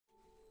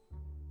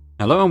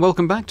Hello and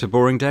welcome back to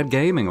Boring Dad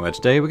Gaming, where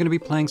today we're going to be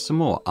playing some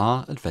more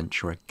Our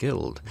Adventurer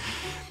Guild.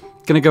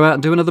 Going to go out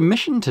and do another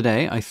mission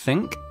today, I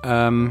think.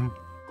 I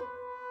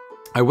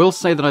will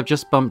say that I've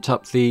just bumped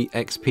up the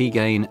XP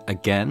gain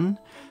again,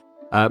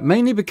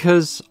 mainly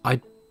because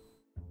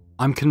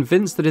I'm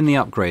convinced that in the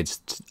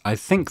upgrades, I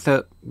think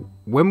that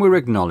when we're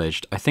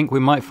acknowledged, I think we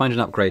might find an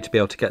upgrade to be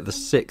able to get the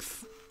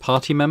 6th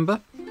party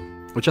member,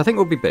 which I think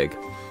will be big.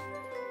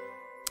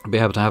 Be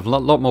able to have a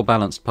lot more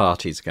balanced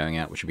parties going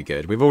out, which would be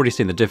good. We've already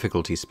seen the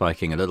difficulty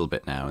spiking a little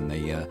bit now in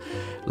the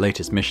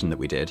latest mission that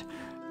we did.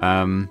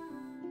 Yeah,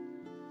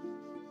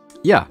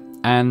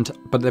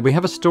 but we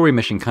have a story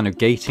mission kind of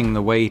gating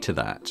the way to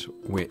that,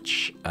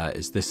 which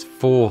is this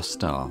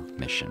 4-star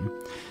mission.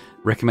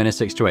 Recommended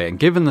 6 to 8, and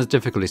given the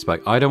difficulty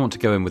spike, I don't want to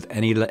go in with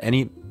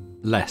any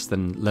less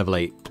than level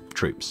 8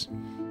 troops.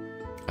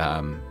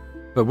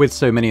 But with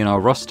so many in our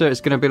roster,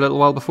 it's going to be a little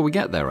while before we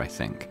get there, I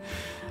think.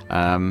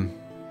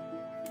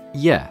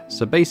 Yeah,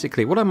 so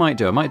basically what I might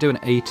do an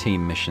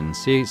A-team mission,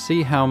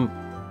 see how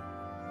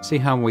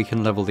we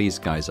can level these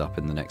guys up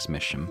in the next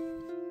mission.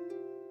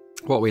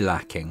 What are we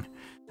lacking?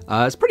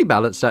 It's pretty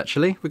balanced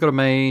actually. We've got a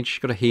mage,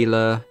 got a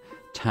healer,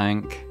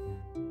 tank.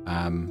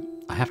 I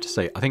have to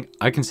say,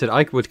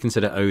 I would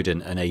consider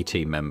Odin an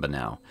A-team member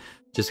now.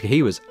 Just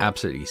he was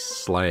absolutely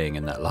slaying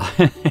in that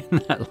in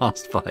that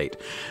last fight.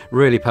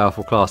 Really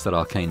powerful class, that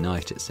Arcane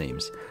Knight, it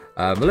seems.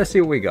 But let's see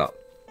what we got.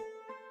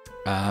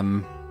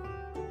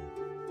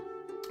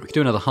 We could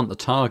do another Hunt the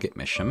Target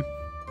mission.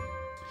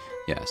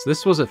 Yeah, so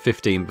this was at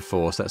 15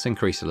 before, so let's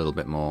increase a little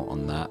bit more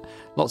on that.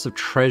 Lots of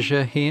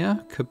treasure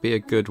here. Could be a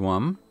good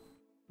one.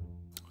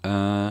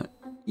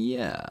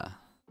 Yeah.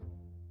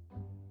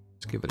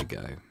 Let's give it a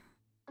go.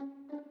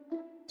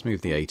 Let's move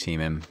the A-team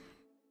in.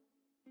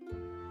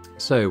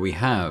 So we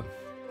have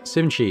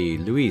Simchi,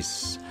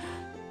 Luis,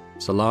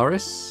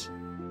 Solaris,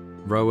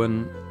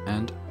 Rowan,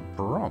 and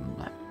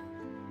Bron.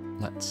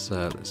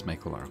 Let's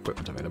make all our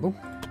equipment available.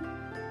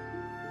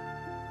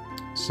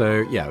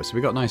 So yeah, so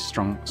we've got a nice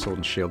strong sword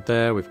and shield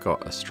there. We've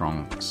got a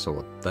strong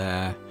sword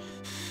there.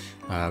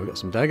 We've got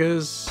some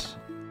daggers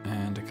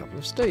and a couple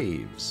of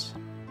staves.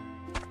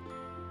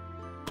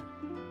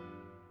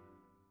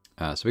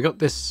 So we got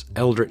this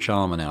Eldritch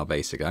armor now,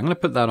 basically. I'm going to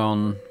put that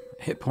on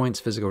hit points,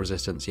 physical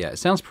resistance. Yeah, it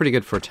sounds pretty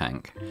good for a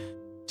tank.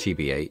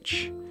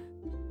 TBH.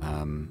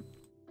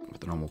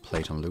 Put the normal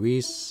plate on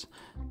Luis.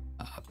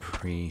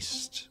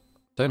 Priest.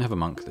 Don't have a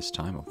monk this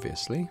time,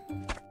 obviously.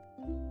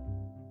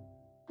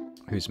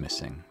 Who's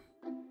missing?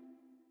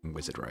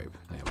 Wizard robe.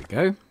 There we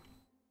go.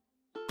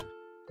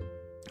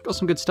 Got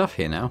some good stuff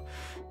here now.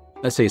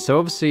 Let's see. So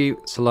obviously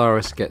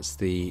Solaris gets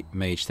the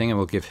mage thing, and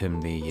we'll give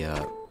him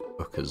the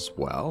book as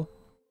well.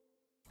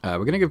 We're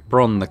going to give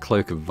Bron the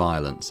Cloak of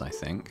Violence, I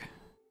think.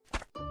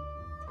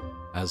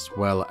 As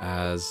well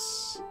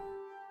as...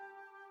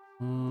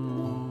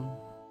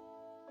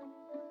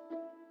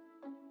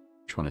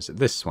 which one is it?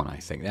 This one, I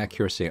think. The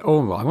accuracy.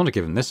 Oh, I want to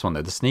give him this one,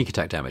 though. The sneak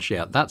attack damage.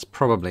 Yeah, that's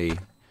probably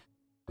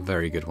a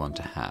very good one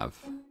to have.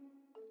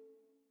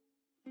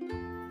 I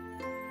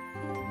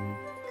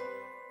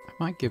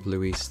might give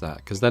Luis that,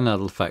 because then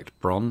that'll affect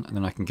Bron, and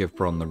then I can give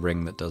Bron the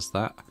ring that does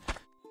that.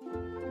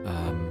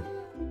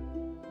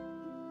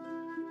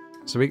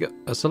 So we got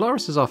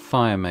Solaris is our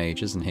fire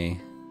mage, isn't he?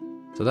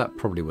 So that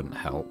probably wouldn't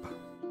help.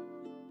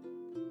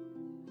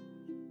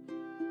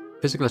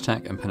 Physical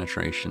attack and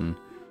penetration.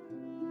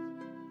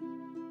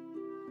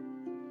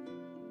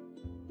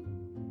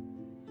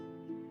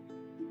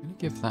 I'm going to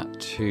give that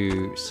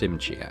to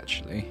Simchi,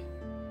 actually.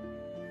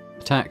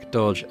 Attack,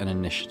 dodge, and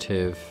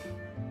initiative.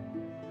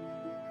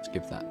 Let's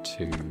give that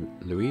to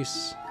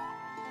Luis.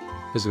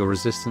 Physical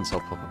resistance,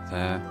 I'll pop up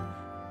there.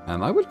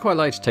 I would quite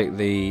like to take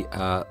the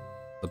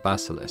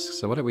basilisk,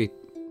 so why don't we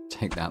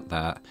take that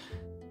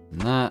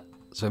and that.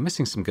 So I'm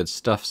missing some good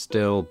stuff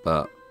still,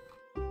 but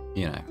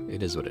you know,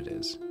 it is what it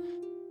is.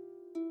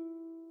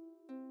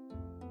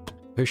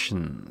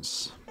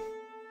 Potions.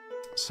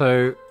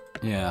 So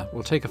yeah,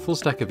 we'll take a full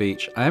stack of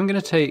each. I am going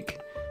to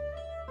take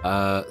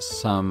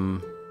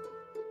some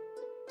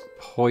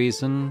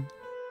poison,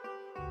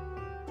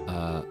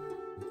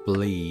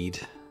 bleed,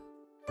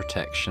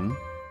 protection.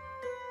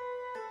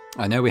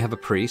 I know we have a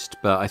priest,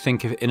 but I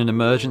think if, in an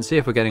emergency,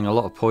 if we're getting a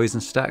lot of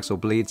poison stacks or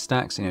bleed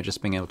stacks, you know,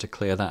 just being able to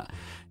clear that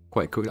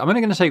quite quickly. I'm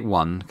only going to take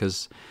one,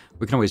 because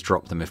we can always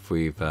drop them if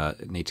we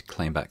need to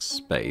claim back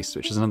space,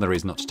 which is another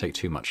reason not to take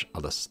too much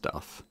other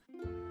stuff.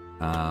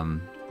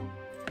 So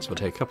we'll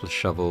take a couple of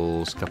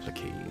shovels, a couple of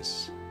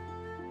keys.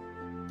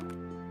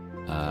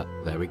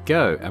 There we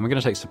go. And we're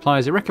going to take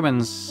supplies. It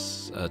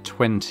recommends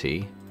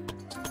 20.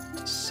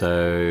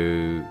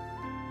 So,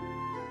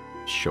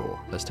 sure,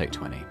 let's take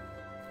 20.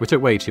 We took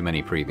way too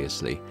many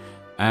previously.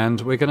 And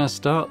we're going to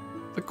start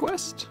the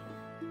quest.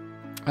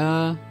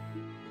 Yeah,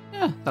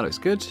 that looks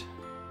good.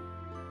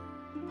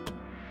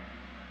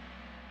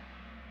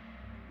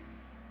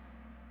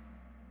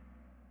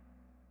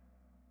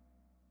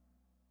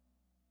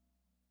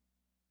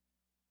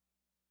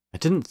 I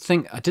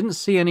didn't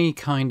see any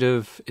kind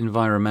of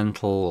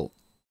environmental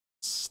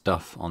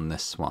stuff on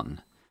this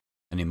one.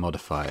 any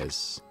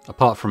modifiers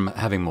apart from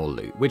having more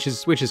loot, which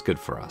is good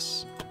for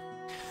us.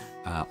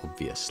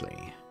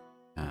 Obviously,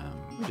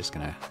 we're just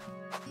gonna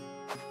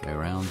go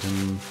around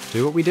and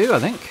do what we do. I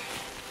think.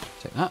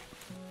 Take that.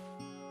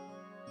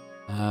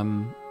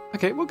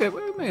 Okay, we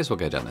may as well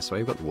go down this way.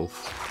 We've got the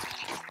wolf.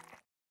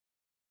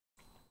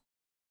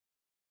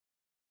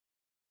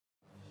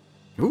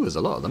 Ooh, there's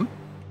a lot of them.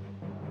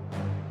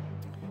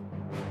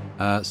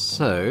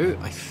 So,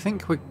 I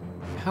think we're...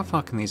 How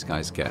far can these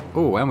guys get?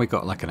 Oh, and we've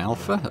got like an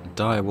alpha, a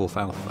dire wolf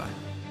alpha.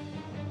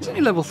 It's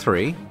only level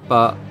 3,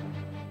 but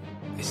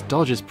its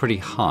dodge is pretty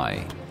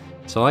high.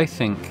 So I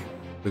think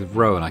with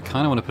Rowan, I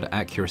kind of want to put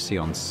accuracy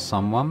on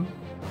someone.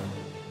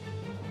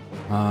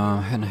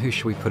 And who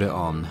should we put it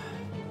on?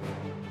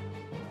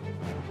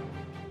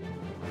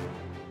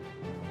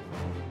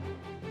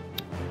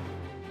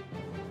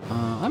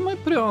 I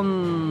might put it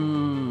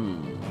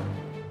on...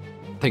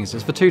 Things,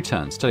 it's for 2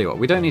 turns. Tell you what,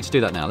 we don't need to do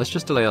that now. Let's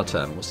just delay our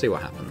turn. We'll see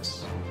what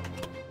happens.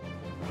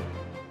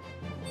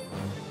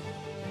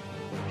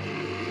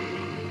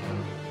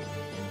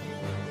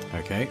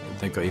 Okay,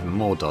 they've got even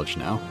more dodge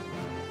now.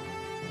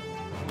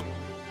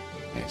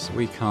 Okay, so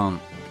we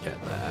can't get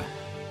there.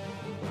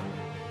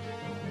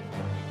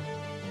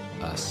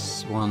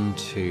 1,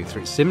 2,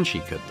 3.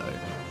 Simchi could though.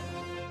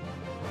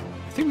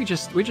 I think we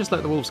just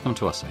let the wolves come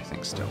to us. I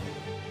think still.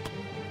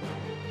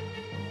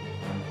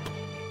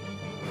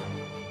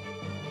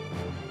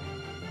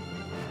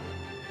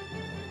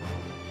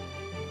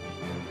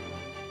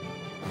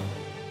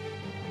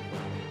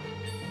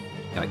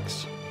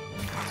 Yikes.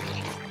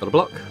 Got a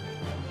block.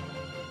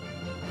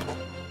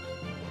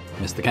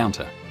 Missed the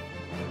counter.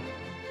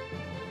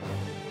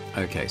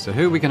 Okay, so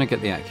who are we going to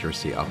get the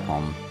accuracy up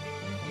on?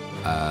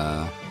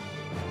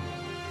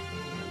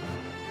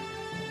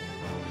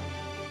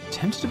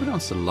 Tempted to put it on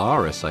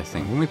Solaris, I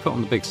think. When we put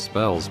on the big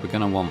spells, we're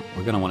gonna want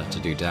it to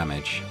do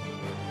damage.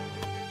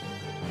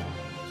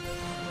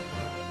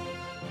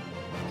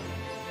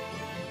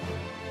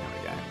 There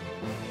we go.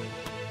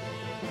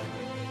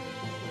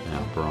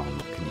 Now, Bron,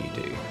 what can you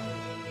do?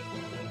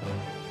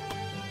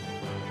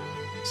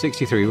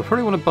 63. We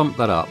probably want to bump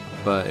that up,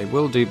 but it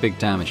will do big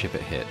damage if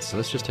it hits. So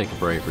let's just take a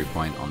bravery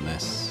point on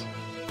this.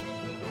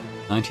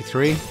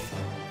 93.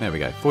 There we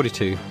go.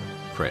 42.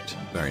 Crit.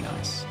 Very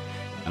nice.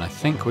 And I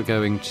think we're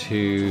going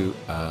to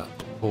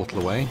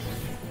portal away.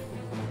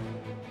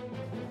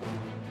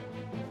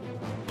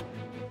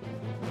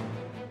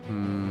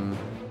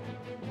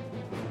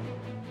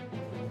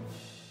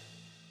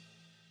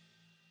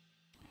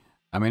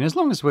 I mean, as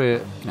long as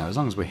we're, as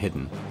long as we're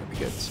hidden, it'll be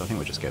good. So I think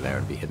we'll just go there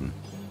and be hidden.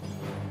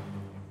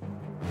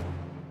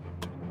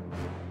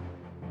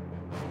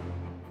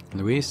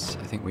 Luis,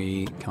 I think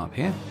we come up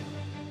here.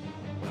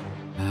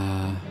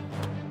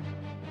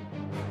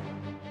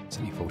 It's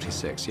only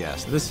 46, yeah.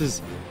 So this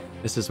is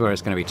where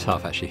it's going to be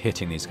tough actually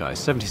hitting these guys.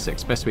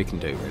 76, best we can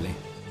do, really.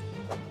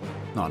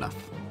 Not enough.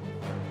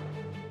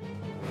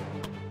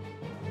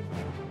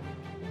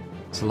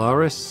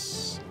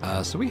 Solaris.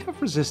 So we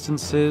have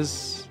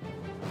resistances.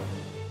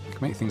 We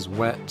can make things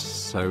wet,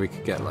 so we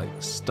could get like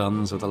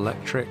stuns with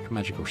electric,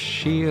 magical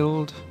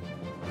shield.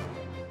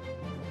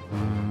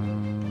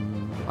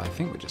 I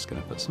think we're just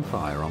going to put some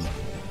fire on.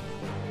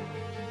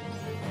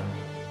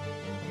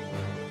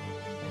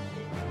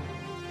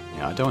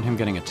 Yeah, I don't want him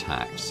getting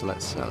attacked, so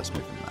let's move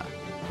him there.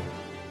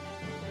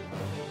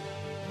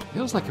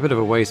 Feels like a bit of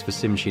a waste for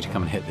Simchi to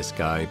come and hit this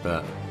guy,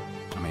 but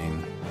I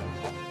mean,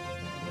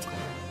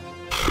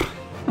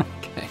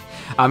 okay.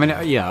 I mean,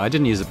 yeah, I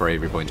didn't use a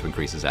bravery point to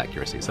increase his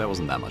accuracy, so that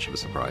wasn't that much of a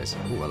surprise.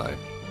 Oh, hello.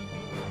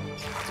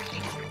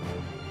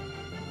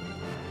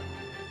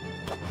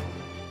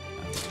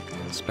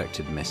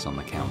 Expected miss on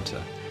the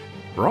counter.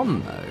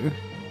 Bron, though.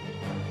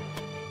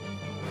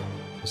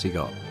 What's he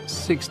got?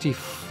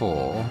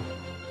 64.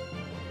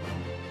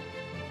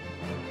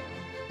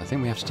 I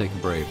think we have to take a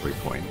bravery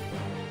point.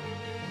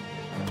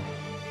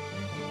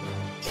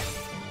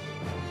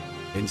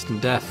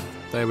 Instant death.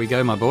 There we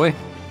go, my boy.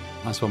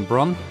 Nice one,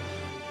 Bron.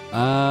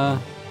 Yeah,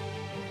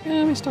 I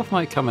mean, stuff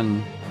might come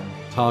and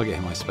target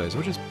him, I suppose.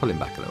 We'll just pull him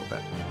back a little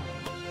bit.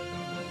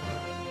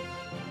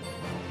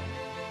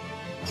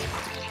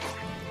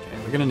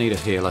 We're going to need a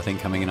heal, I think,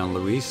 coming in on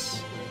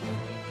Luis.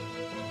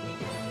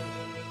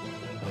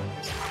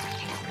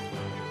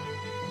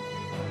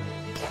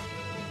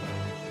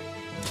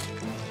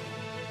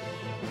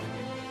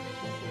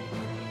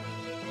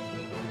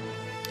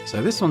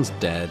 So this one's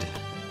dead.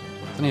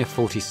 It's only a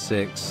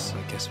 46.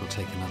 I guess we'll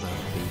take another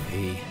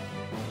VP.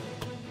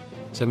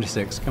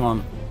 76, come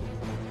on.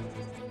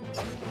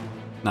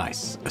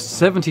 Nice. A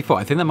 74.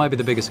 I think that might be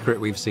the biggest crit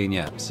we've seen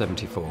yet.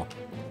 74.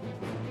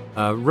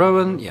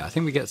 Rowan, yeah, I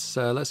think we get,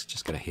 let's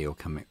just get a heal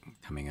coming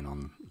in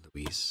on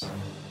Luis.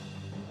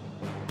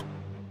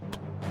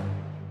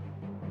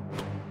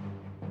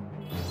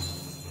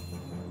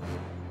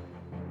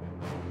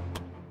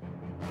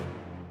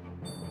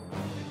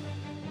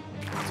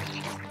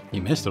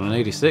 You missed on an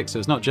 86, so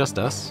it's not just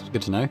us.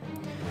 Good to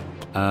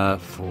know.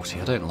 40,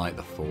 I don't like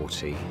the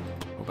 40.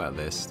 What about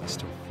this? That's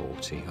still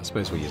 40. I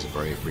suppose we'll use a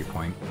bravery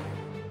point.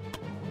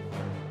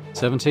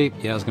 70?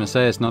 Yeah, I was going to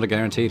say it's not a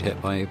guaranteed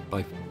hit by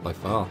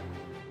far.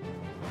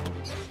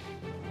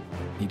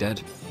 He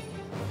dead.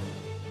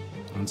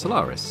 And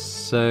Solaris.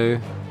 So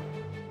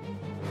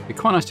it'd be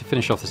quite nice to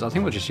finish off this. I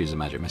think we'll just use a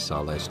magic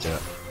missile though to do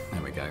it.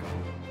 There we go.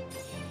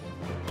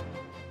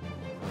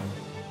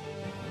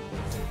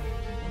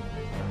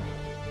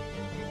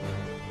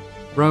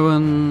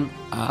 Rowan,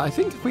 I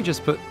think if we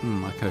just put...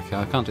 okay,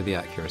 I can't do the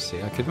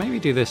accuracy. I could maybe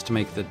do this to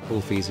make the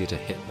wolf easier to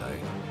hit, though.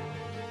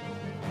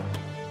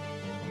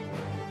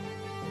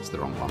 It's the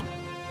wrong one.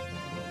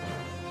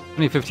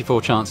 Only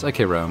 54 chance.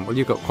 Okay, Rowan, well,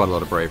 you've got quite a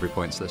lot of bravery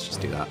points. Let's just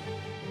do that.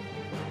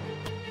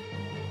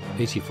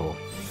 84.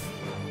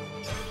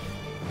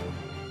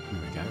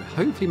 There we go.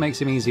 Hopefully makes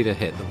him easy to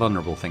hit. The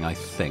vulnerable thing, I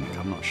think.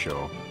 I'm not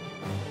sure.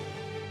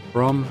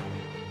 Brom...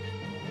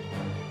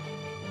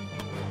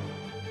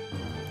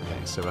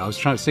 So I was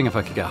trying to see if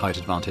I could get height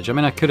advantage. I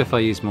mean, I could if I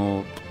use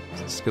more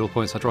skill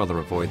points. I'd rather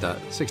avoid that.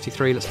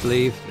 63, let's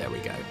believe. There we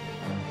go.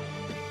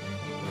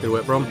 Good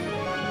work, Brom.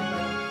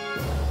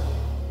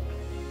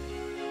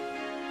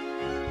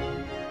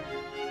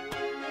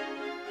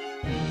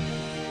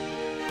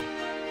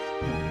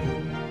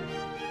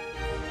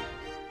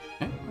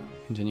 Okay,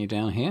 continue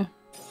down here.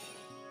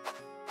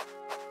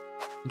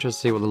 Just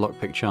see what the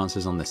lockpick chance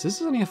is on this. This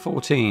is only a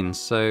 14,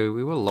 so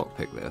we will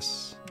lockpick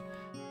this.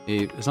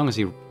 As long as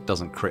he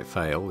doesn't crit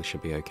fail, we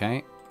should be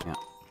okay. Yeah.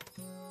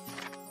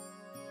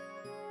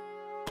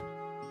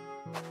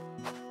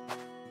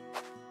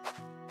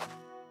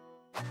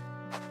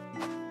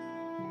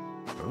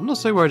 I'm not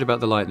so worried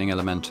about the lightning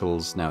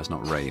elementals now it's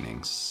not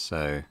raining,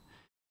 so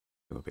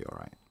we'll be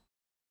alright.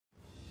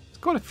 There's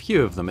quite a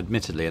few of them,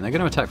 admittedly, and they're going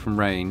to attack from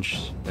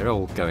range. They're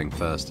all going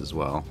first as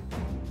well.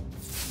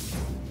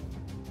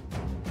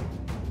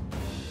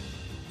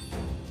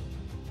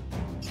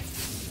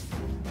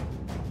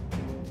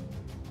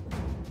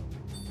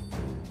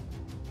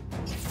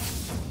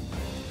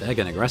 They're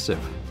getting aggressive.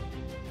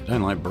 I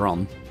don't like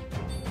Bron. I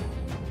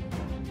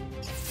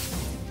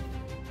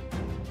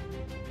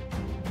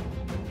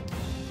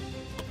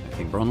don't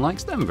think Bron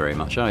likes them very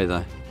much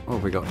either. What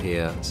have we got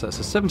here? So it's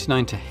a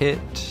 79 to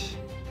hit.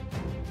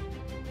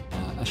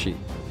 Actually,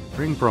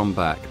 bring Bron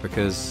back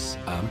because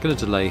I'm going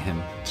to delay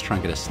him to try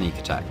and get a sneak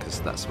attack because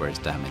that's where his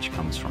damage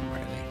comes from,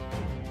 really.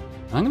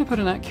 And I'm going to put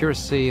an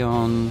accuracy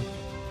on...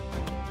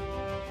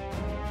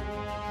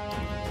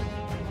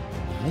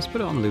 let's put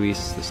it on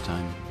Luis this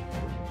time.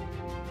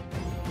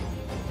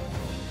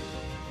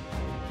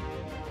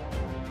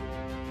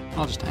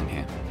 I'll just hang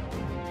here.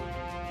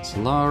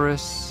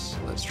 Solaris.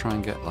 Let's try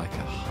and get like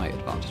a height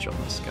advantage on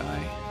this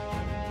guy.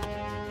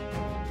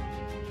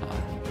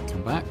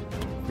 Come back.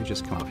 We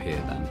just come up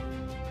here then.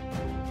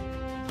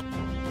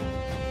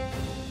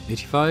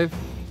 85.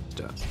 Let's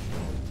do it.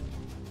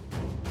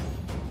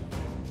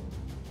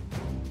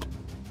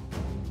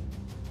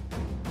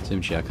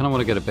 Simchi. I kind of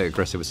want to get a bit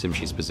aggressive with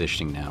Simchi's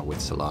positioning now with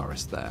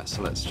Solaris there.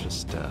 So let's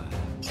just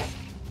if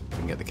we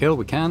can get the kill.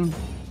 We can.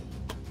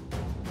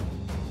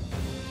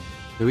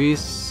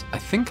 Luis, I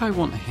think I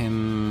want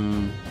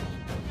him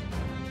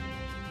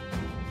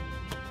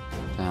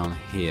down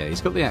here.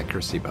 He's got the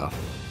accuracy buff.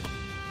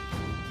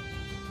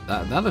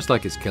 That looks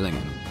like it's killing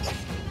him.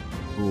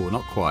 Ooh,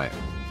 not quite.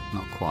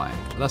 Not quite.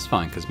 But that's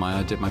fine, because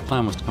my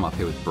plan was to come up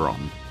here with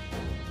Bron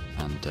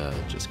and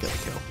just get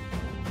the kill.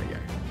 There we go.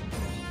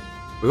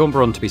 We want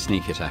Bron to be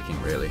sneaky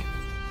attacking, really.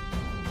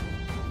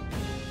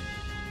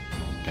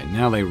 Okay,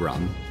 now they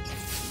run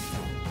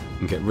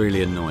and get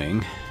really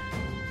annoying.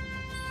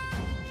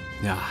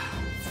 Yeah,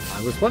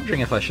 I was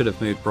wondering if I should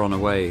have moved Bron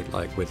away,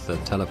 like with the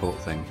teleport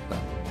thing, but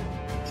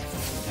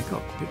they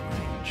got big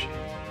range.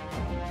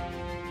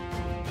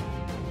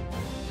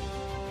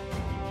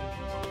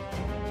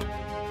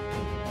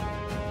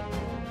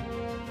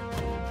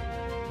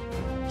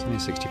 It's only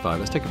 65.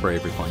 Let's take a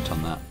bravery point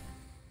on that.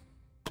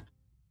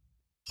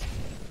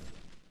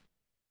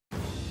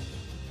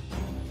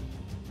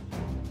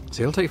 So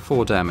he'll take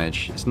 4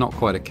 damage. It's not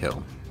quite a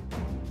kill.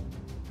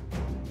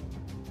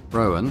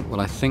 Rowan, well,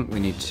 I think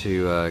we need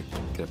to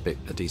get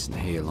a decent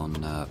heal on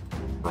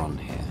Bron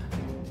here.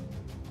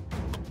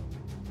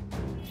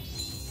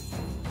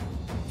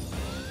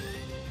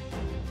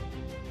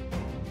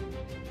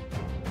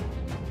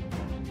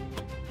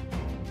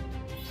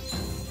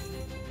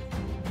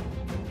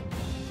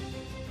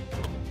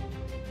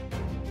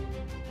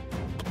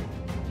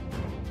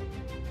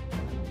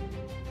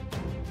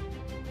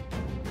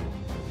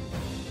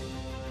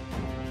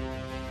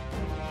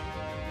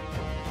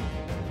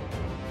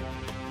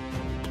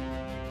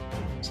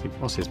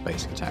 What's his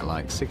basic attack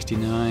like?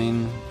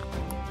 69.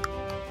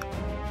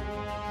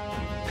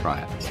 Try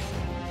it.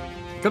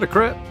 Got a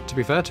crit, to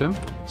be fair to him.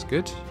 It's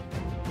good.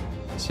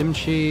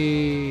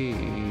 Simchi...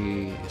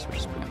 Yes, we'll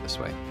just bring it this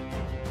way.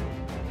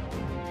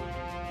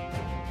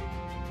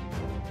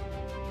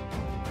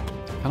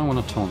 I kind of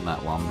want to taunt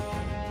that one.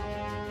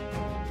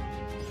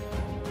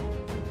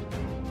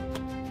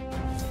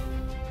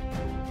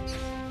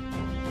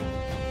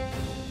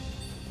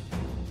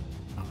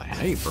 Oh, they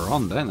hate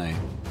Bron, don't they?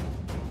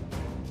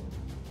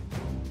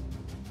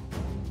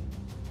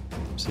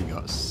 He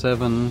got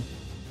 7.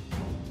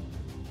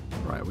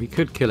 Right, we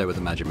could kill it with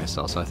a magic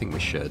missile, so I think we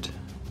should.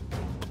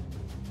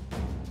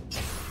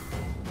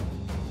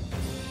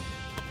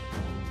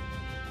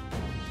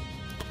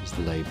 It's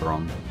the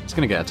Labron. It's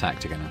going to get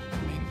attacked again,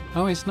 I mean.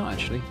 Oh, it's not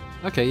actually.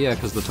 Okay, yeah,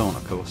 because the taunt,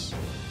 of course.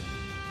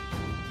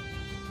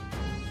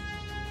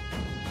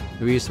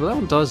 Well, that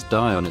one does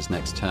die on its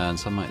next turn,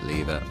 so I might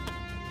leave it.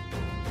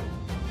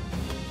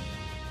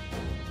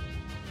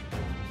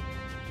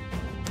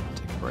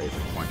 Take a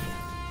bravery point.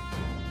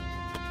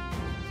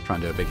 Try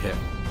and do a big hit.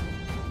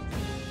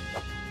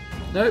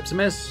 Nope, it's a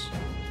miss.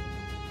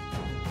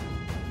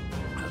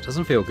 It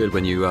doesn't feel good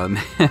when you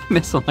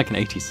miss on like an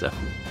 87.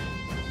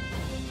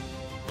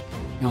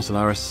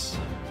 Solaris.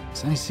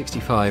 It's only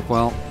 65.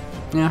 Well,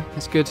 yeah,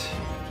 it's good.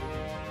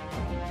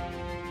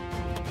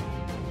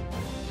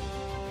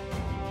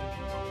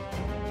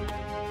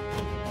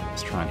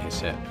 Let's try and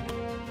hit it.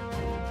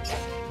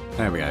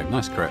 There we go.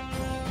 Nice crit.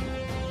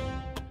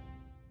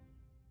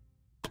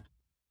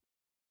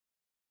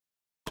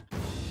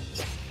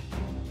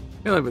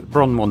 I feel like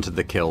Bron wanted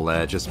the kill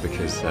there just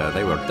because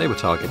they were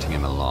targeting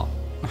him a lot.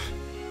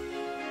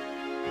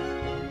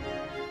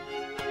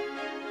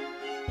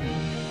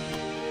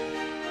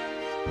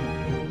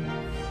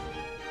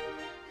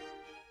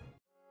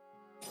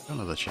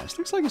 Another chest.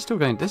 Looks like it's still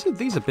going.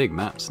 These are big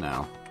maps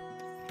now.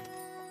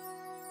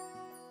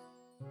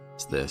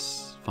 What's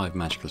this? 5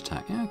 magical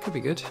attack. Yeah, it could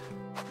be good.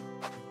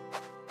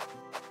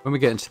 When we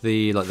get into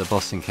the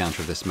boss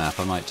encounter of this map,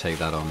 I might take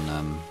that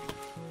on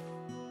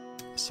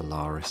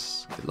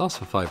Solaris. It lasts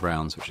for 5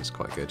 rounds, which is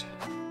quite good.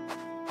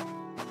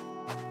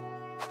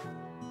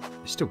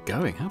 It's still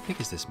going. How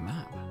big is this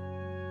map?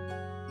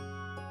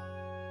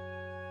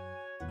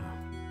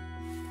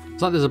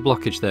 It's like there's a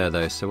blockage there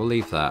though, so we'll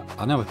leave that.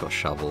 I know we've got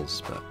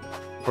shovels, but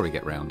we'll probably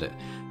get around it.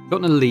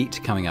 Got an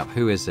elite coming up.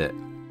 Who is it?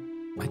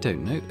 I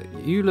don't know.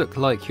 You look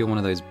like you're one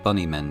of those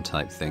bunny men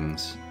type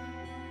things.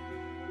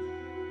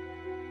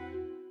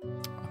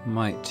 I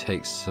might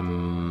take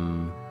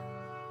some...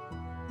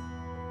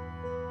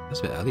 It's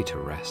a bit early to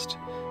rest.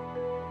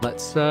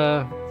 Let's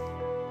I'll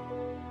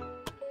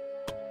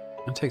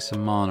take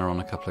some mana on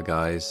a couple of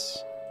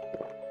guys.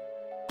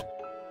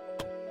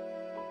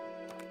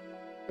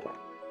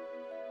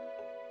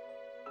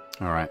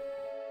 Alright.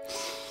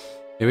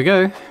 Here we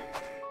go.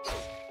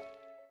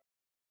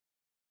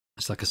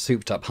 It's like a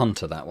souped up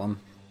hunter, that one.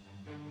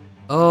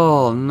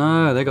 Oh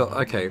no, they got...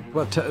 Okay,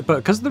 but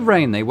because of the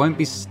rain, they won't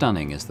be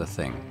stunning is the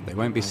thing. They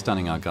won't be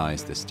stunning our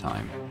guys this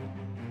time.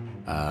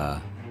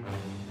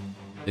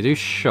 They do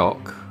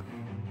shock.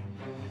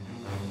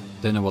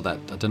 Don't know what that...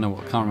 I don't know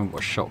what... I can't remember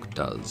what shock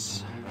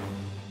does.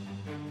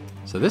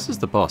 So this is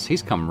the boss.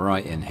 He's come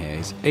right in here.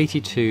 He's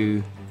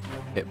 82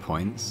 hit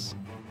points.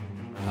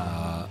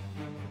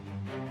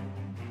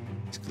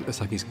 Looks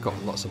like he's got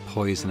lots of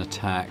poison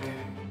attack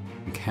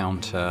and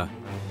counter.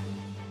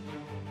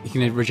 He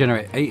can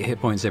regenerate 8 hit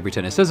points every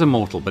turn. It says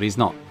immortal, but he's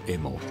not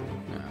immortal.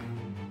 No.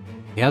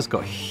 He has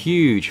got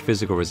huge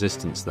physical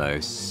resistance though,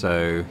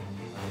 so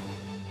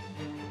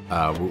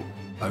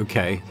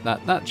okay,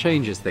 that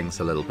changes things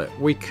a little bit.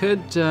 We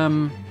could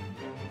the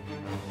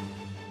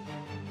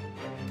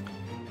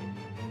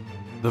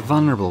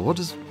vulnerable. What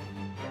does...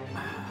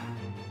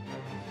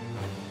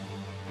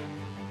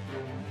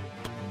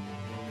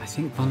 I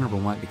think vulnerable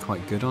might be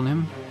quite good on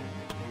him.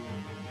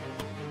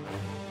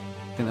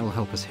 I think that will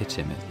help us hit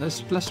him.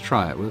 Let's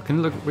try it. We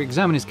can we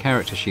examine his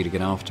character sheet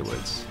again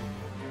afterwards.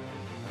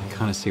 And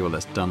kind of see what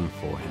that's done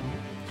for him.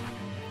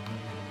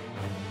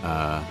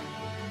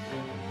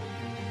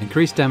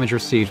 Increased damage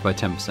received by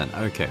 10%.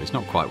 Okay, it's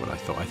not quite what I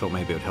thought. I thought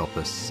maybe it would help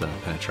us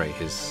penetrate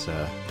his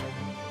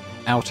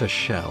outer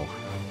shell.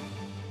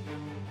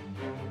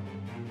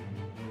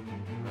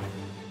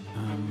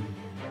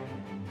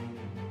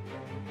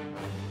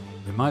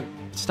 We might...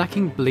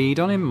 Stacking bleed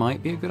on him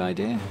might be a good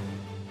idea.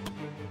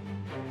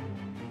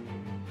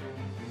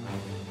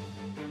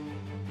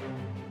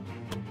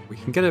 We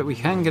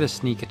can get a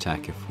sneak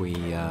attack if we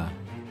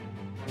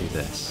do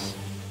this.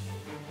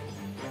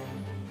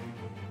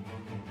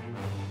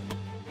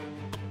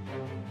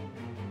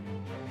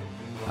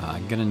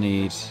 I'm gonna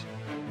need...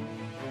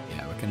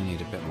 Yeah, we're gonna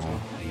need a bit more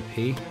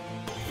AP.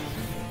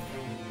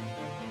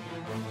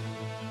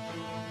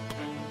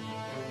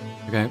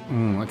 Okay,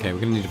 okay, we're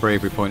gonna need a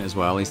bravery point as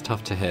well. He's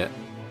tough to hit.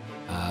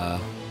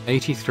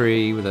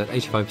 83 with an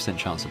 85%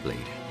 chance of bleed.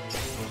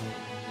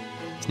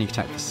 Sneak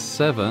attack for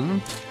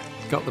 7.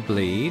 Got the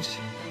bleed.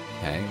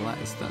 Okay, well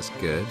that's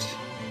good.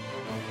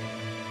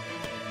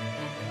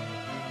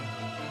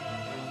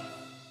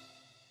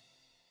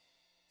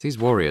 These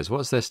warriors,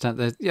 what's their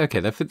standard? Yeah, okay,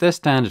 their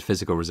standard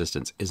physical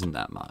resistance isn't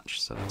that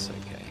much, so that's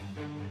okay.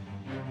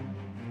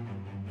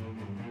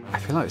 I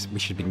feel like we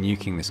should be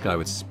nuking this guy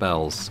with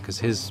spells because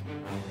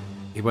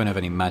he won't have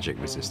any magic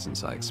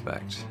resistance, I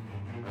expect.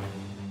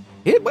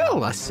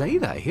 Well, I say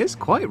that he is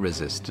quite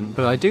resistant,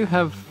 but I do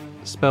have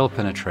spell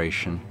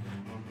penetration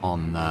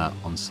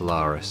on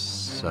Solaris,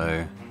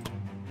 so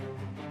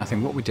I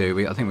think what we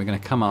do, I think we're going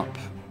to come up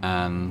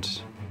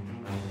and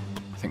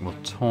I think we'll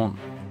taunt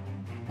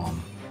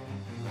on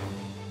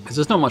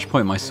Because there's not much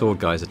point my sword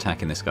guys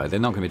attacking this guy. They're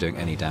not going to be doing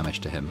any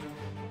damage to him.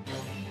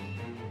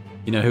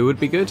 You know who would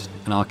be good?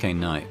 An Arcane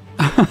Knight.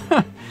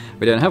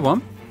 We don't have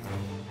one.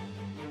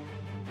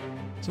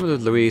 Some of the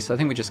Louise, I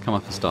think we just come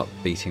up and start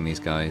beating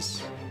these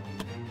guys.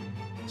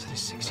 So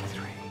there's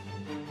 63.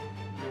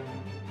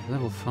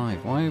 Level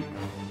 5. Why? Okay,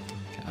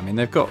 I mean,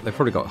 they've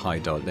probably got high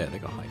dodge. There,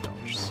 they've got high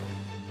dodge. So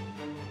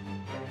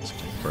let's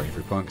take a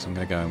bravery point because I'm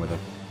going to go in with a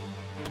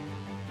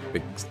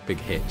big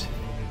hit.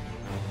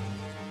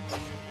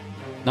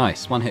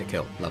 Nice, one hit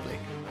kill. Lovely.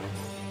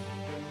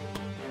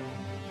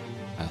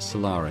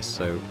 Solaris.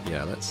 So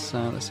yeah, let's see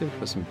if we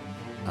put some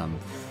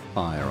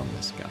fire on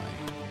this guy.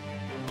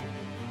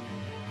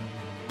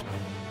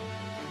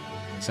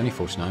 It's only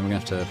 49. We're gonna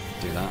have to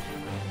do that.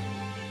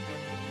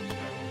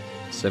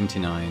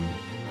 79.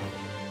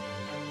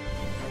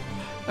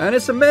 And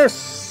it's a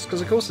miss!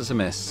 Because of course it's a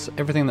miss.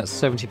 Everything that's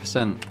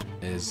 70%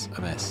 is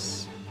a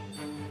miss.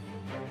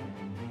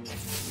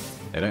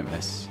 They don't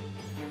miss.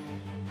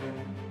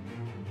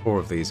 4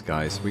 of these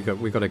guys. We got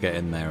to get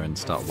in there and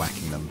start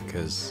whacking them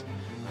because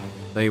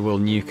they will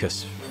nuke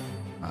us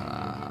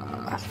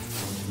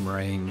from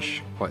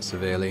range quite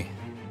severely.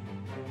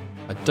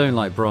 I don't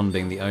like Bron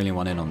being the only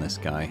one in on this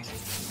guy.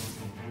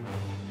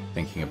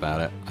 Thinking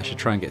about it, I should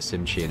try and get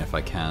Simchi in if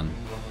I can.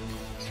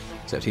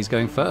 Except he's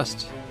going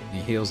first. He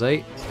heals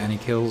 8 and he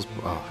kills...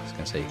 Oh, I was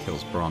going to say he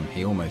kills Bron.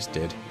 He almost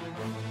did.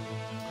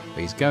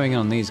 But he's going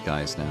on these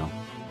guys now.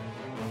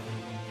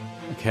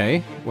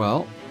 Okay,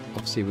 well,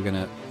 obviously we're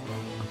gonna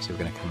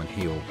come and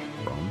heal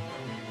Bron.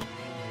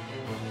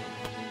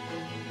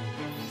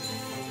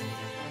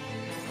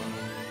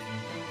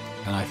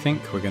 And I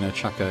think we're gonna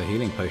chuck a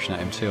healing potion at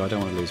him too. I don't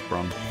want to lose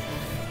Bron.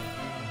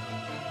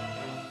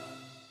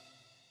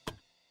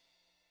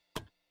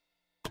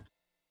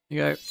 Here you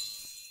go.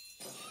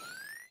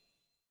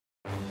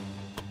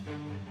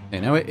 Okay,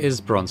 now it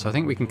is Bron, so I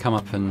think we can come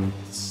up and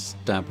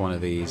stab one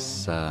of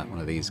these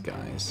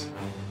guys.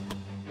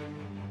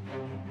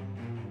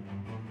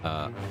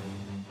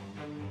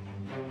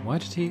 Why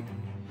did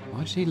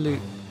he loot?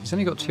 He's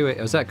only got 2.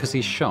 Was that because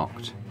he's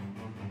shocked?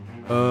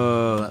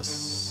 Oh, that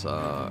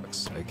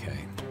sucks. Okay.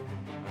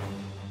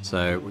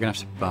 So we're gonna have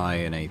to buy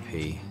an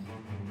AP.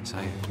 So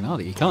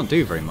you can't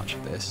do very much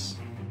of this.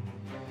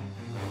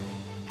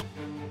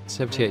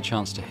 78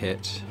 chance to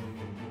hit.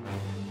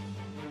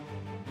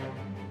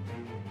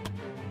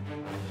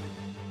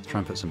 Let's try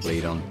and put some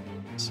bleed on.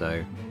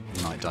 So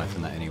he might die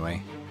from that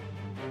anyway.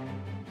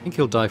 I think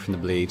he'll die from the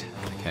bleed.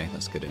 Okay,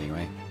 that's good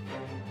anyway.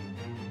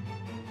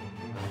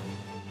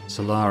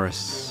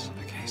 Solaris.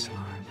 Okay,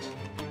 Solaris.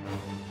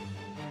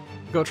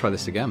 We've got to try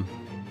this again.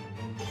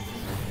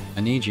 I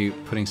need you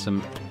putting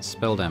some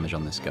spell damage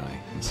on this guy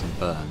and some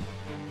burn.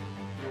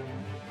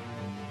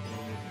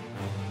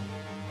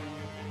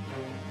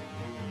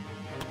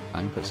 I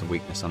can put some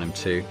weakness on him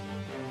too.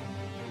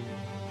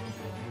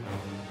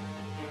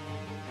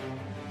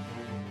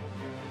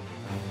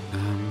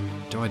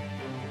 Do I...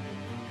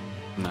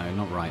 No,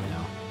 not right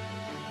now.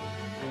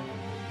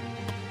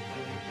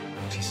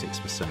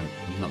 46%.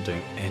 He's not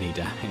doing any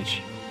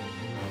damage.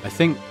 I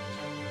think...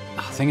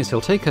 The thing is,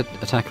 he'll take an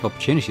attack of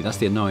opportunity. That's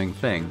the annoying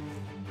thing.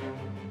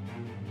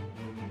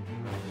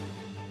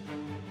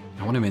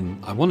 I want him in...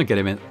 I want to get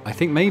him in... I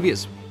think maybe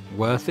it's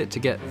worth it to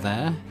get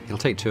there. He'll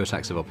take 2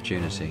 attacks of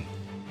opportunity.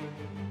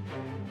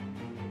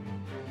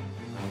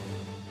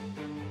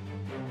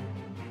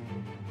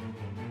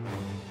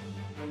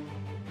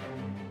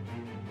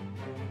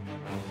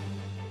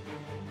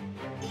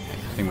 I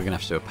think we're going to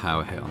have to do a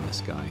power hit on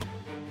this guy.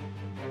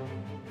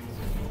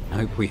 I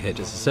hope we hit.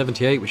 It's a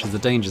 78, which is the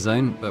danger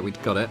zone, but we've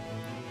got it.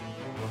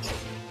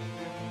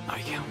 Oh,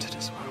 he countered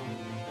as well.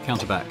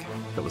 Counter back.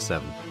 Got the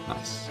 7.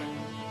 Nice.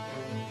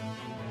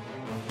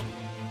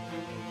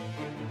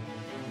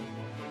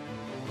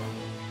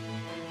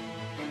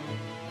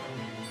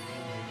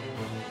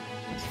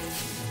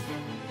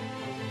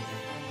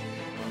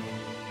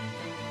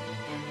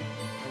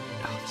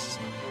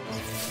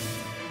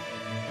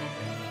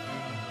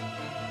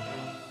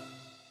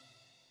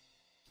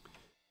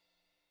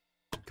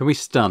 Can we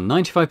stun?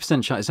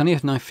 95% chance. It's only a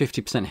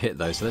 50% hit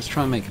though, so let's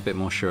try and make a bit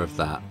more sure of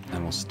that,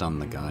 and we'll stun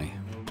the guy.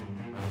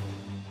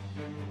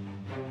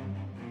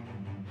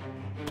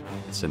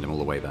 Let's send him all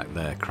the way back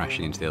there,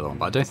 crashing into the other one.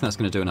 But I don't think that's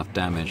going to do enough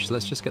damage, so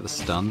let's just get the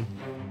stun.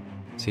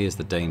 So here's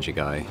the danger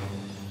guy.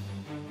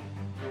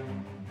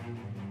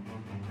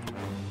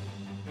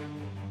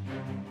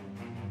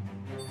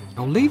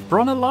 Oh, leave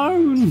Bron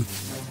alone!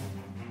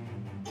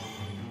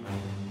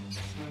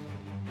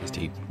 At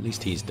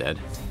least he's dead.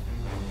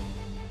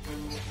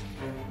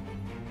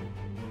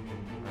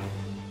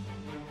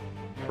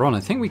 Bron, I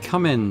think we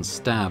come in,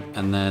 stab,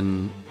 and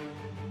then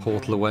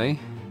portal away.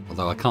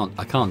 Although I can't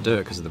do it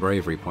because of the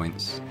bravery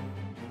points.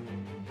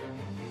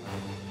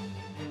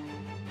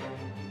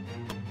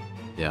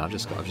 Yeah, I've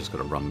just got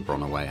to run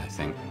Bron away, I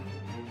think.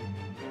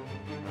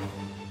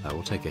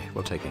 We'll take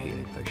a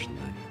healing potion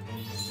though.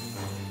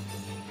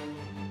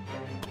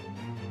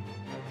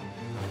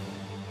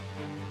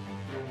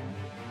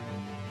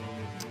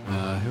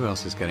 Who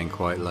else is getting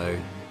quite low?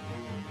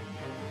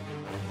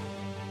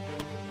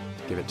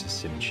 give it to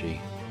Simchi.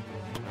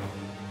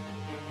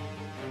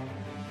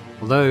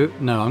 Although,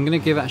 no, I'm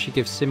going to actually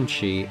give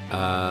Simchi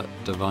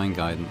Divine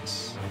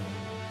Guidance.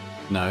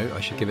 No,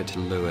 I should give it to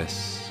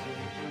Lewis.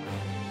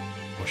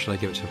 Or should I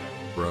give it to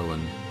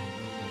Rowan?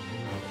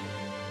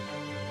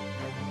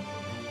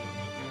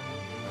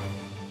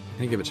 I'm going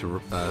to give it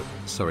to,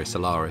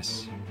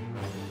 Solaris.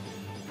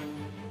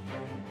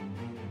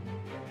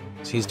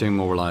 So he's doing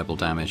more reliable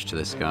damage to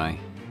this guy.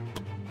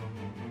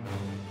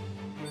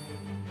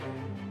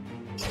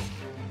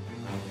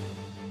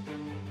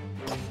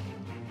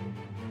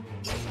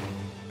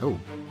 Oh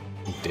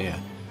dear.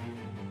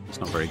 That's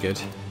not very good.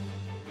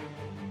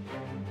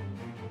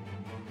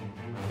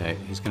 Okay,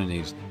 he's going to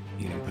need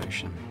healing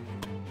potion.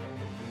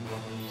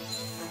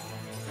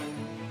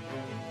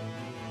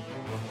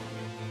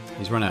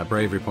 He's run out of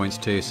bravery points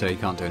too, so he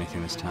can't do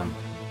anything this time,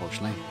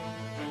 unfortunately.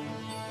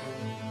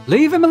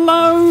 Leave him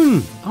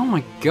alone! Oh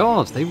my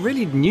god, they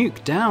really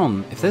nuke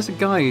down. If there's a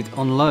guy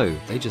on low,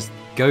 they just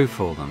go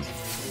for them.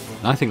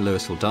 And I think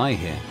Lewis will die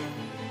here.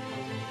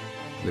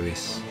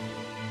 Lewis.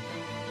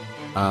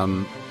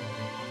 I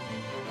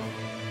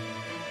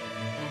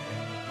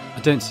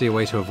don't see a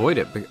way to avoid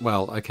it, but,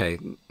 well, okay,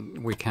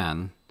 we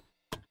can.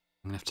 I'm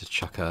going to have to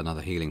chuck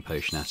another healing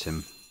potion at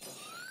him.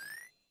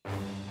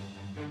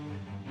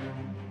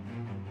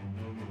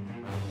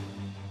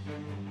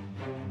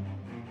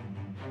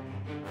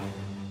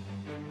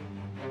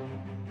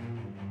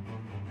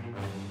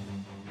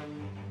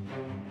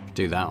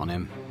 Do that on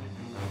him.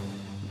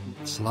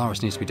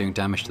 Solaris needs to be doing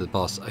damage to the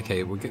boss.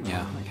 Okay, we're going to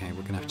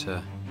have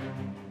to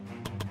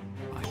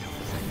buy a couple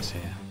of things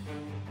here.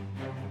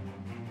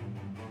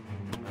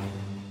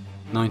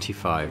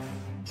 95.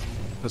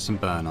 Put some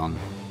burn on.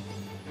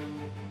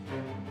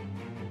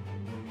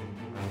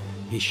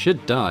 He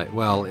should die.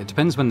 Well, it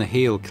depends when the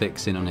heal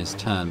clicks in on his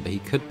turn, but he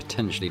could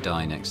potentially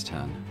die next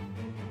turn.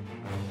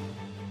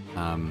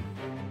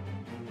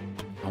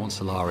 I want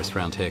Solaris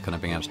around here kind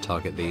of being able to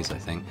target these, I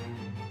think.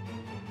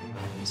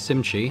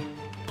 Simchi.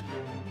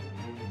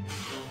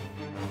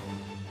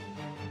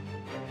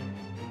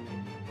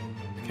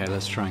 Okay,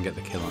 let's try and get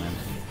the kill on him.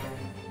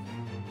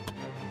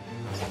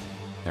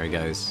 There he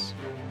goes.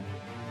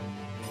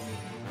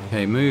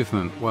 Okay,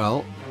 movement.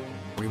 Well,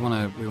 we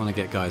want to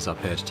get guys up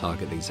here to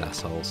target these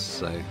assholes.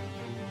 So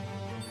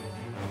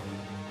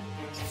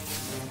I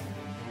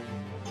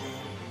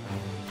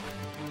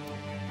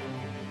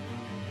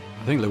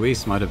think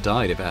Luis might have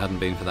died if it hadn't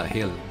been for that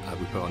heal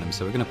we put on him.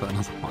 So we're going to put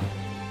another one.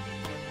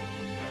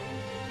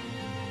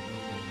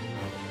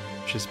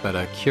 Which is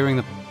better, curing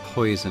the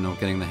poison or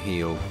getting the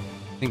heal?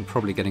 I think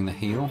probably getting the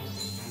heal.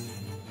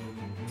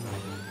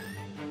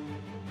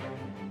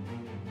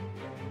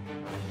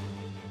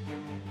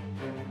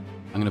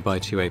 I'm going to buy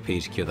 2 AP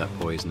to cure that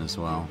poison as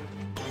well.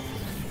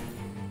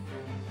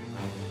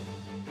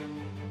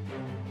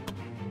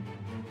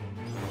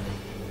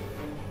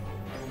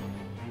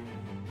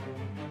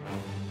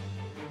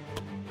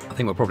 I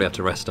think we'll probably have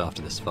to rest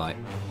after this fight.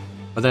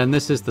 But then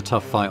this is the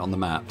tough fight on the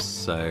maps,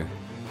 so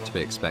to be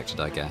expected,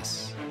 I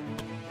guess.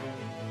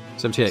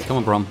 78, come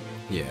on, Brom.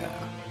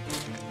 Yeah.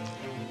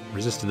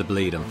 Resisted the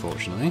bleed,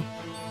 unfortunately.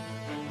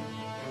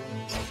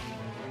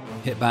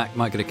 Hit back,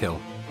 might get a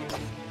kill.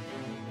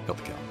 Got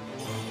the kill.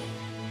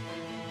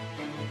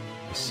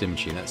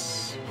 Simchi,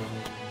 let's...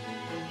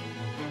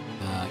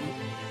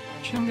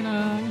 actually, I'm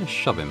gonna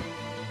shove him.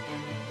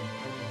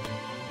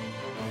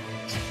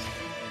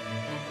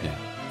 Yeah,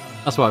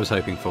 that's what I was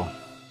hoping for.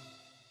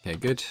 Okay,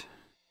 good.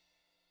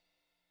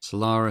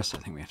 Solaris, I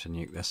think we have to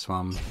nuke this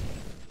one.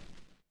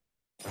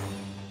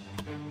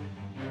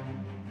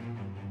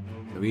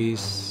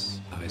 Louise,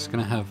 oh, he's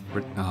gonna have...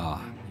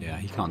 yeah,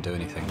 he can't do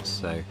anything,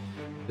 so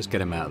just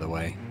get him out of the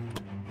way.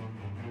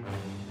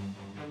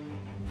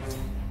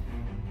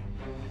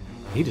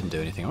 He didn't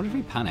do anything. I wonder if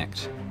he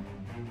panicked.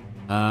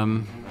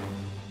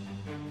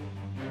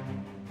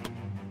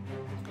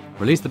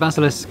 Release the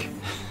basilisk.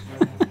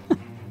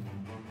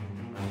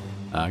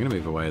 I'm going to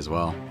move away as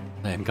well.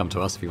 Let him come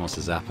to us if he wants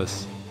to zap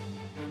us.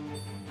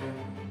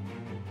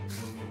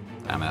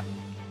 Damn it.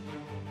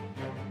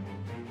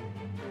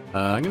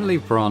 I'm going to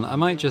leave Bron. I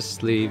might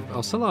just leave...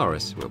 Oh,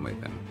 Solaris. We'll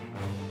move him.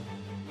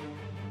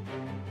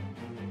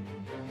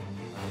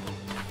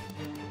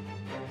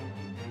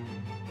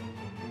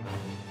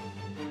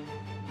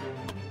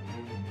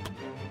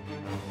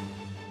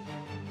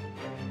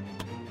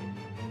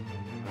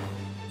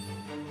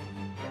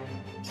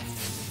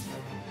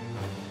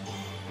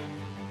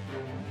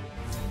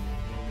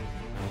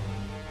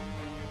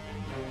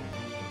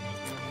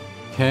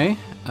 Okay,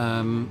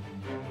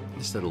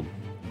 this little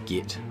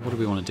git, what do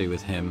we want to do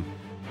with him?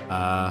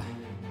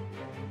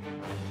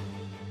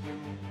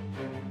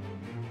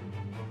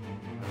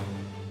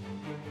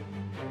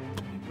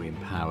 We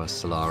empower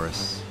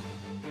Solaris.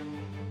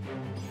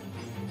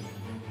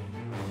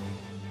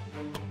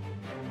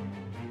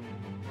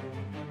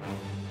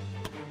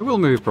 We'll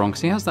move Bron,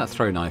 because he has that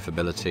throw knife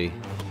ability.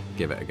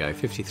 Give it a go.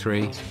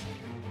 53.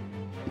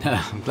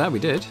 I'm glad we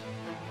did.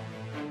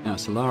 Now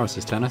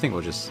Solaris' turn. I think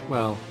we'll just,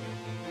 well...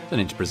 don't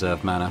need to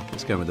preserve mana.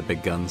 Let's go with the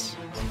big guns.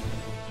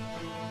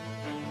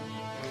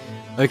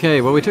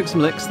 Okay, well we took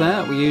some licks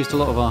there. We used a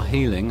lot of our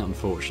healing,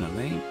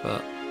 unfortunately,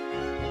 but...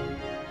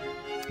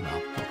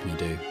 well, what can you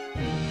do?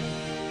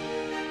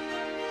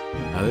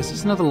 Oh, this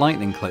is another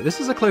lightning cloak. This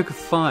is a cloak of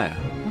fire.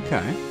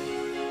 Okay.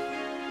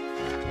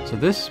 So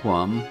this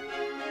one...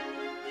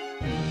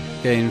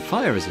 gain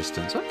fire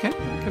resistance. Okay,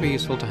 could be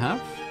useful to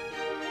have.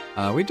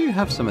 We do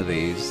have some of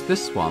these.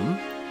 This one,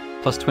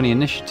 plus 20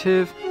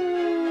 initiative.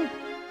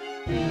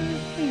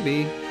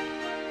 Maybe.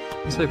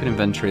 Let's open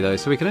inventory though,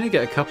 so we can only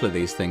get a couple of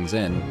these things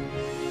in.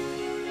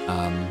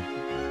 I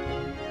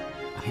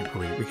think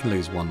probably we can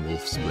lose one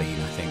wolf spleen,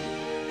 I think.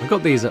 I've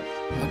got these up.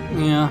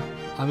 Yeah,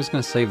 I was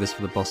going to save this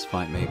for the boss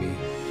fight maybe.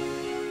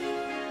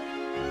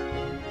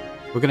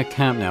 We're going to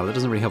camp now, but that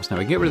doesn't really help us now.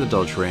 We can get rid of the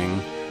dodge ring,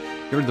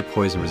 get rid of the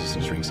poison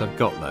resistance ring, so I've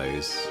got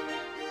those.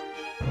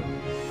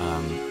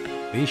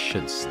 These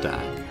should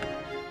stack.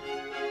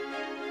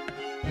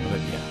 But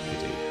yeah, they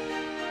do.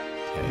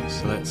 Okay,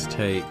 so let's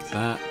take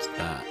that.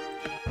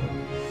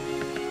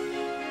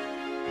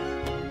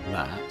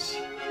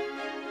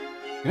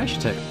 We can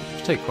actually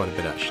take quite a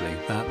bit actually.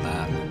 That.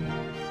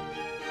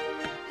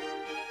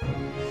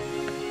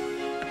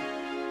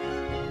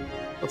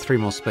 Got 3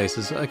 more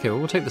spaces. Okay, well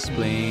we'll take the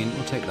spleen,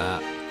 we'll take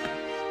that.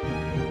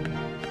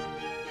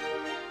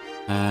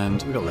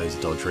 And we've got loads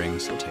of dodge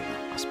rings, so we'll take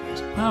that, I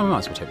suppose. Oh, we might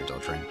as well take the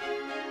dodge ring.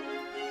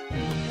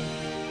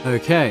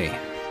 Okay.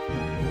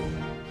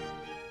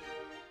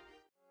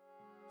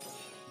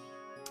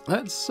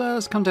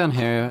 Let's come down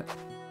here.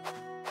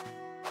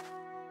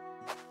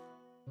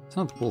 It's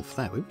not the wolf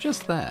there, we were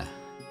just there.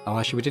 Oh,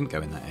 actually we didn't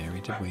go in that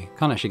area, did we?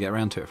 Can't actually get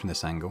around to it from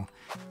this angle.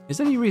 Is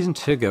there any reason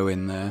to go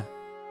in there?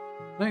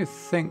 I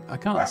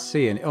can't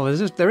see any. Oh,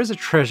 there is a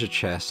treasure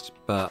chest,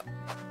 but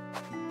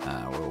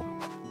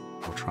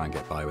we'll try and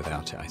get by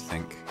without it, I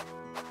think.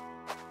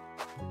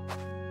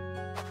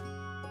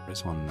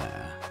 There's one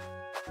there.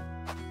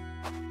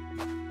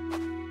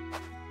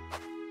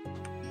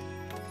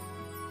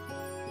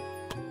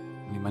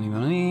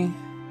 Money.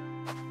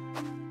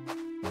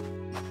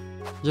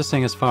 Just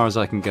seeing as far as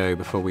I can go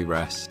before we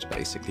rest,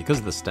 basically, because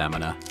of the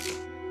stamina.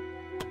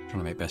 Trying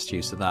to make best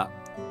use of that.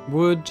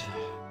 Wood.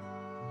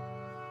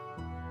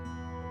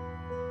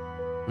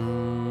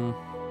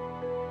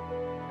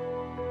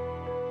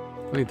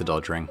 Leave the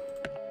dodge ring.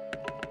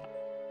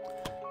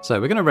 So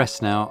we're going to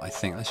rest now, I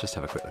think. Let's just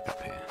have a quick look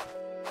up here.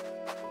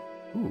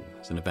 Ooh,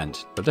 there's an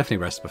event. But definitely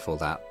rest before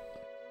that.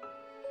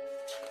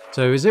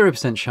 So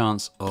 0%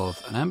 chance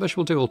of an ambush.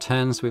 We'll do all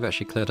 10s. We've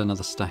actually cleared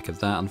another stack of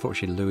that.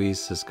 Unfortunately,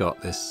 Louise has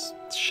got this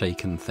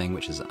shaken thing,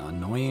 which is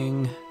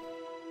annoying.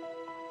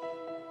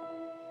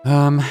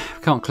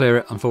 Can't clear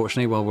it,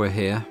 unfortunately, while we're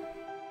here.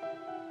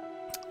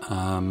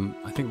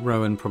 I think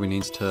Rowan probably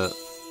needs to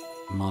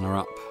mana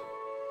up.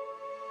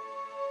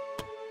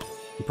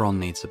 Bron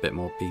needs a bit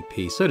more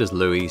BP. So does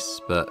Louise,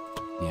 but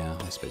yeah,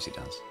 I suppose he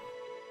does.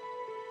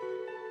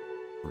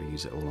 Probably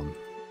use it all on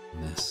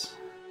this.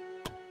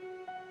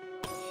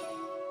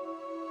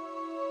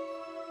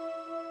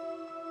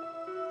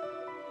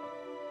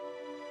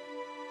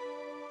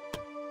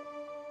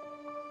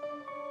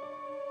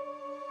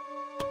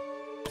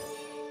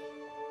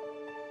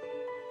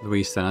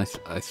 Louise, then, I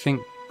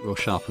think we'll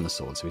sharpen the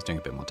sword, so he's doing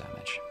a bit more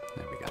damage.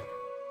 There we go.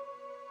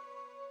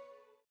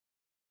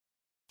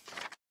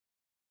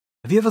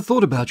 Have you ever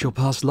thought about your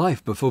past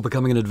life before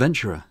becoming an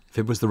adventurer, if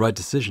it was the right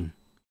decision?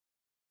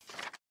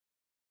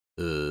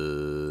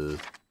 Oh,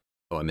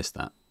 I missed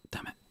that.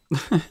 Damn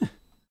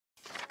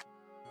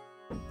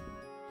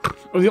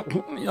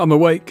it. I'm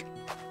awake.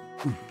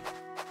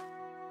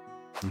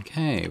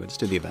 Okay, let's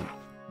do the event.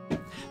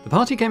 The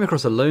party came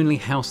across a lonely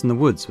house in the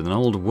woods with an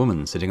old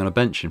woman sitting on a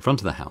bench in front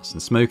of the house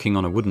and smoking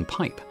on a wooden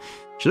pipe.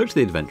 She looked at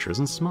the adventurers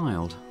and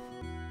smiled.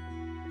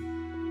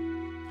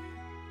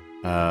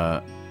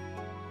 Oh,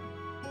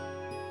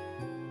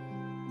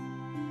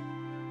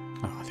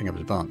 I think I've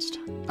advanced.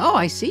 Oh,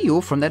 I see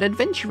you're from that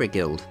adventurer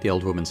guild. The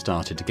old woman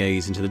started to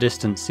gaze into the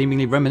distance,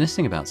 seemingly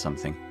reminiscing about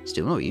something.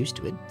 Still not used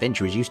to it.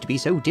 Adventurers used to be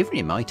so different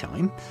in my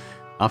time.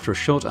 After a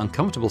short,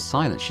 uncomfortable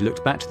silence, she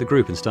looked back to the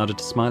group and started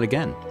to smile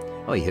again.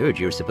 I heard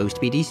you're supposed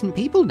to be decent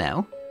people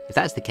now. If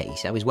that's the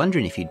case, I was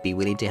wondering if you'd be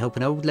willing to help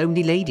an old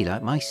lonely lady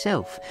like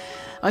myself.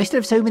 I still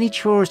have so many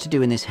chores to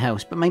do in this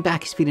house, but my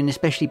back is feeling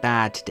especially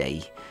bad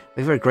today. I'd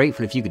be very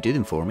grateful if you could do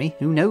them for me.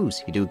 Who knows?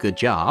 If you do a good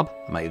job,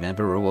 I might even have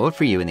a reward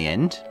for you in the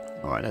end.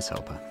 Alright, let's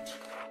help her.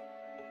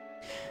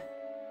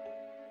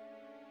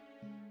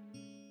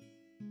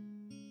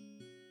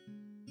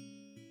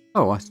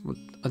 Oh, I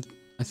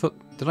thought...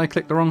 Did I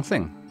click the wrong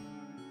thing?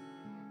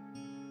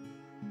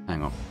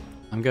 Hang on.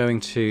 I'm going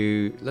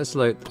to... Let's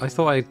load... I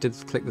thought I did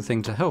click the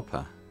thing to help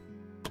her.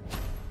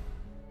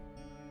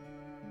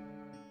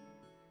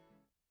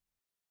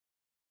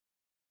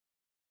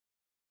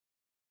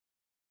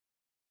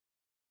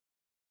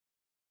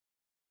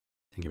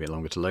 Take a bit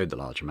longer to load the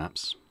larger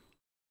maps.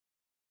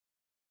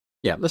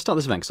 Yeah, let's start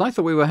this event, because I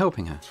thought we were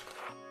helping her.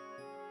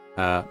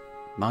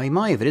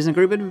 My, if it isn't a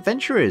group of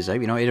adventurers, I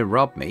hope you're not here to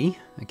rob me.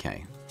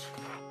 Okay.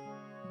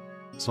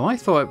 So I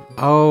thought...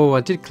 Oh,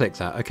 I did click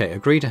that. Okay,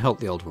 agree to help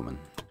the old woman.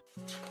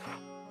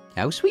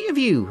 How sweet of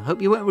you.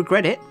 Hope you won't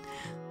regret it.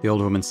 The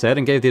old woman said,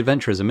 and gave the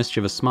adventurers a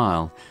mischievous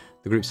smile.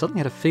 The group suddenly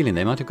had a feeling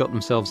they might have got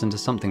themselves into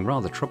something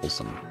rather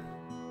troublesome.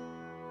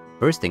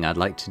 First thing I'd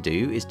like to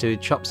do is to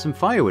chop some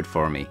firewood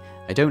for me.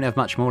 I don't have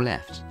much more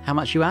left. How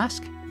much, you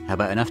ask? How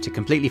about enough to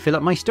completely fill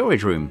up my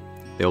storage room?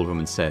 The old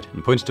woman said,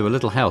 and pointed to a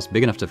little house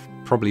big enough to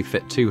probably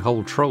fit 2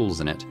 whole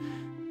trolls in it.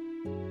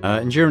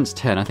 Endurance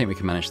 10, I think we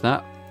can manage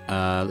that.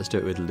 Let's do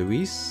it with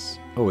Luis.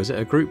 Oh, is it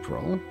a group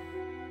roll?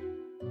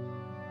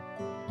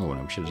 Oh,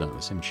 no, we should have done it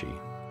with Simchi.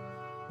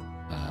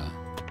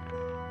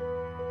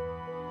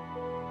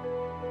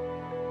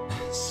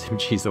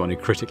 Simchi's the one who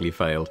critically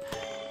failed.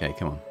 Okay,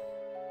 come on.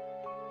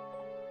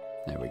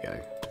 There we go.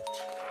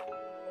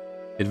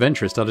 The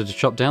adventurers started to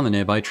chop down the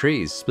nearby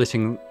trees,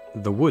 splitting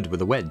the wood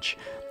with a wedge.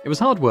 It was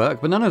hard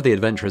work, but none of the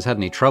adventurers had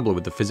any trouble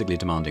with the physically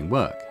demanding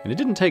work, and it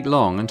didn't take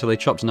long until they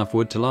chopped enough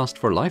wood to last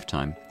for a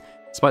lifetime.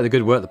 Despite the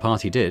good work the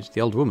party did,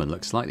 the old woman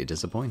looked slightly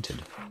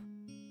disappointed.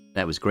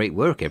 That was great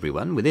work,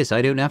 everyone. With this,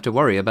 I don't have to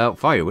worry about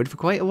firewood for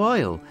quite a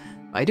while.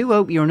 I do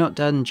hope you're not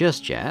done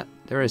just yet.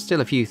 There are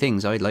still a few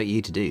things I'd like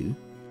you to do.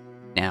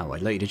 Now,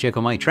 I'd like you to check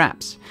on my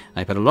traps.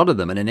 I put a lot of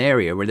them in an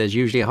area where there's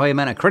usually a high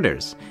amount of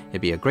critters.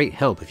 It'd be a great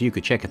help if you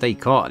could check if they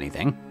caught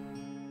anything.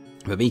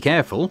 But be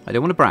careful. I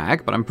don't want to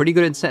brag, but I'm pretty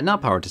good at setting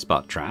up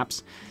hard-to-spot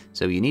traps,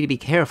 so you need to be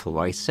careful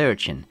while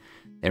searching.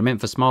 They're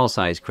meant for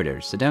small-sized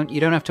critters, so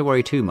you don't have to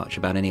worry too much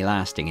about any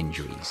lasting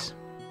injuries.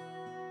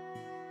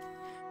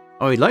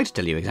 I'd like to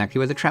tell you exactly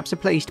where the traps are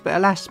placed, but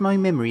alas, my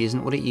memory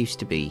isn't what it used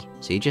to be,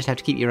 so you just have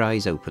to keep your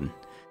eyes open.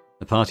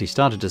 The party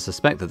started to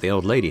suspect that the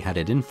old lady had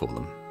it in for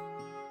them.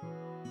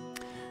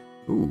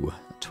 Ooh,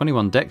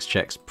 21 dex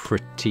checks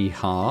pretty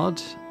hard.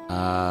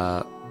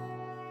 Probably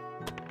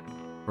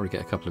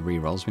get a couple of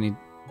rerolls. We need...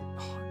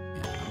 Oh,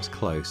 yeah, that was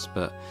close,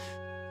 but...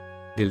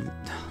 Need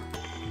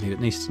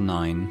at least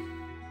 9.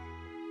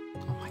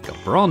 Oh my god,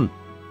 Bron!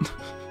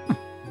 Oh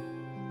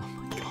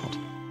my god.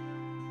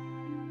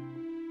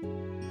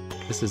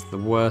 This is the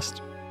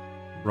worst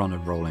run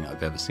of rolling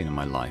I've ever seen in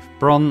my life.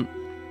 Bron...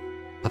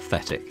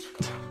 Pathetic.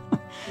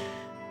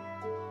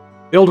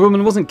 The old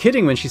woman wasn't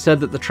kidding when she said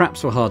that the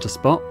traps were hard to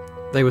spot.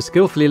 They were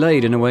skillfully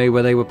laid in a way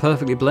where they were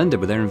perfectly blended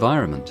with their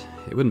environment.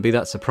 It wouldn't be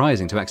that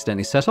surprising to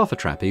accidentally set off a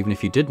trap even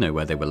if you did know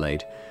where they were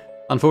laid.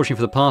 Unfortunately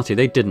for the party,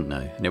 they didn't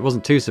know, and it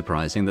wasn't too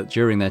surprising that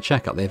during their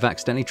checkup they've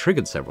accidentally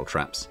triggered several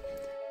traps.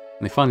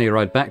 When they finally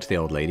arrived back to the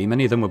old lady,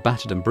 many of them were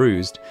battered and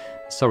bruised.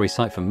 A sorry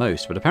sight for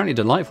most, but apparently a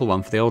delightful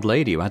one for the old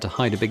lady who had to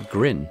hide a big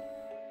grin.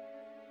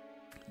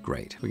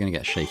 Great, we're going to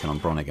get shaken on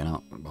Bron again,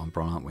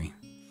 aren't we?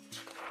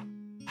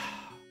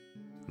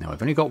 Now,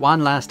 I've only got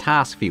one last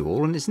task for you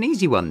all, and it's an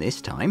easy one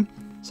this time,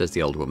 says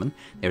the old woman.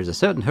 There is a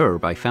certain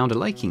herb I found a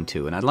liking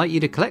to, and I'd like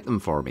you to collect them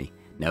for me.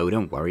 No,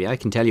 don't worry, I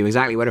can tell you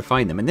exactly where to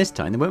find them, and this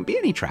time there won't be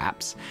any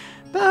traps.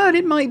 But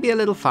it might be a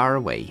little far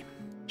away.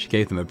 She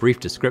gave them a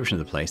brief description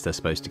of the place they're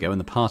supposed to go, and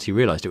the party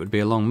realised it would be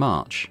a long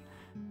march.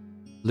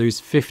 Lose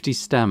 50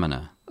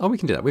 stamina. Oh, we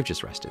can do that, we've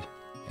just rested.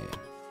 Yeah.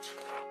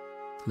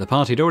 The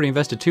party had already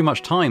invested too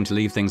much time to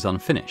leave things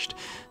unfinished,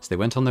 so they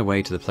went on their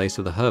way to the place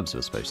where the herbs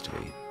were supposed to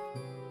be.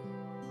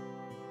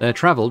 Their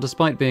travel,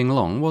 despite being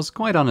long, was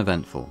quite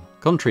uneventful,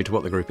 contrary to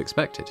what the group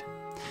expected.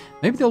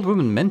 Maybe the old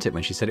woman meant it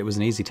when she said it was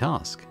an easy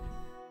task.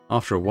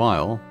 After a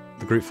while,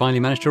 the group finally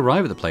managed to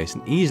arrive at the place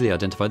and easily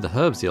identified the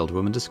herbs the old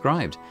woman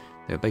described.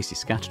 They were basically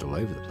scattered all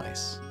over the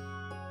place.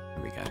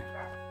 There we go.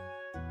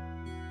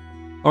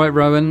 Alright,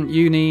 Rowan,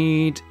 you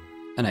need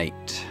an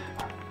 8.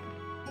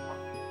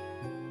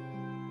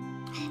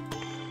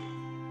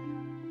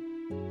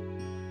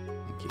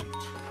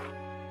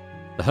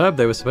 The herb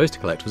they were supposed to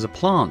collect was a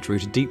plant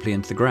rooted deeply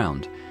into the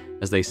ground.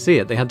 As they see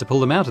it, they had to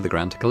pull them out of the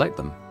ground to collect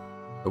them.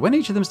 But when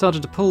each of them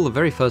started to pull the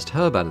very first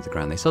herb out of the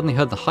ground, they suddenly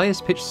heard the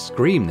highest pitched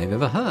scream they've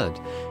ever heard.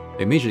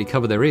 They immediately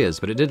covered their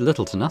ears, but it did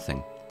little to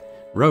nothing.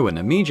 Rowan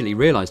immediately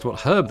realised what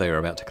herb they were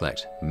about to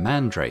collect.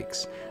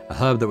 Mandrakes, a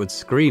herb that would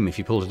scream if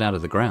you pulled it out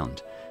of the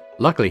ground.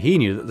 Luckily, he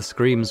knew that the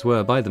screams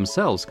were by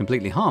themselves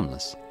completely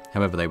harmless.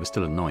 However, they were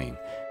still annoying.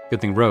 Good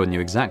thing Rowan knew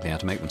exactly how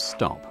to make them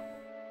stop.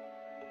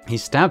 He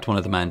stabbed one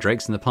of the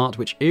mandrakes in the part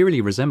which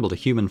eerily resembled a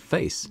human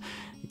face.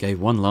 It gave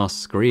one last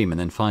scream and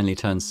then finally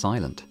turned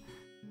silent.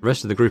 The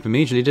rest of the group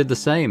immediately did the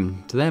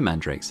same to their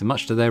mandrakes, and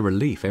much to their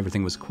relief,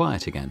 everything was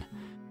quiet again.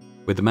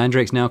 With the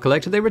mandrakes now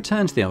collected, they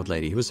returned to the old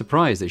lady, who was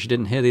surprised that she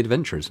didn't hear the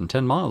adventurers from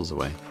 10 miles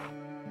away.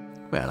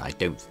 Well, I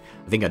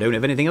think I don't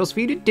have anything else for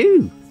you to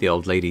do. The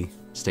old lady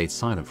stayed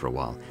silent for a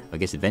while. I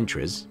guess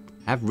adventurers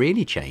have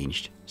really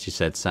changed, she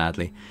said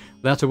sadly.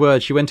 Without a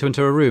word, she went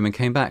into her room and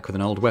came back with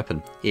an old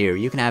weapon. Here,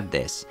 you can have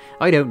this.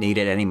 I don't need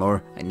it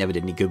anymore. I never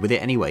did any good with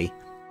it anyway.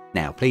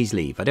 Now, please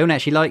leave. I don't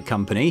actually like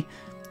company.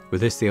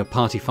 With this, the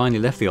party finally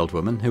left the old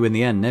woman, who in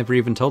the end never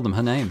even told them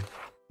her name.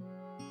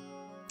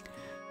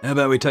 How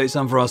about we take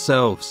some for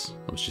ourselves?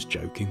 I was just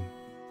joking.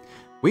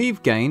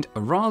 We've gained a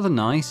rather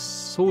nice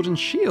sword and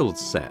shield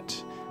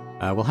set.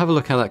 We'll have a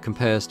look how that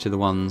compares to the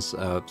ones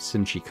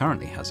Simchi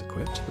currently has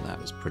equipped, but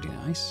that was pretty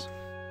nice.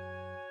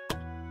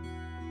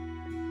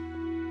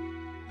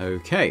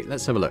 Okay,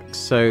 let's have a look.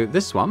 So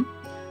this one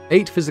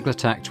 8 physical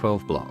attack,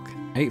 12 block.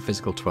 8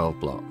 physical, 12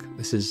 block.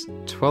 This is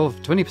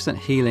 20%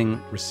 healing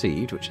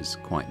received, which is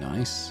quite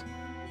nice.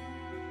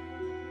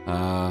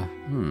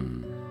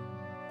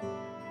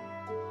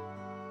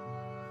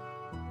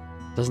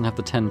 Doesn't have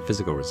the 10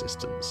 physical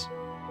resistance.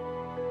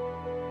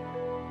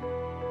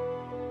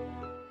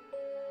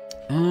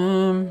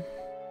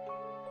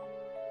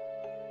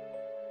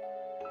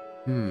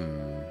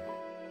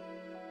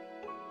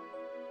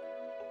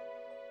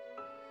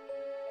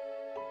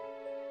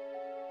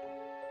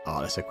 Oh,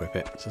 let's equip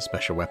it. It's a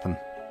special weapon.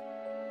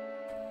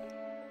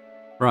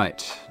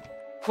 Right.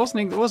 It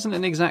wasn't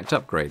an exact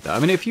upgrade, though. I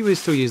mean, if you were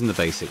still using the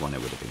basic one, it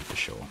would have been for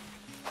sure.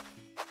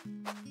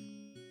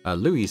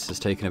 Luis has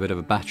taken a bit of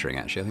a battering,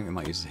 actually. I think we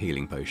might use a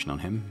healing potion on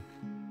him.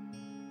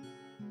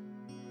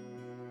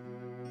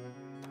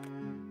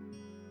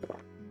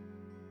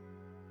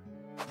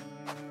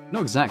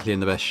 Not exactly in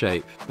the best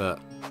shape, but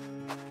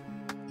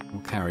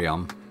we'll carry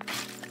on.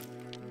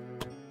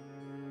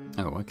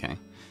 Oh, okay.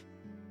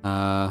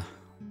 I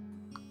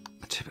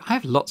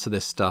have lots of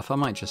this stuff. I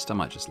might just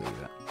leave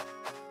it.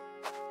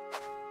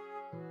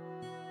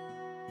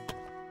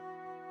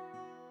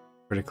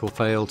 Critical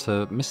fail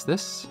to miss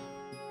this.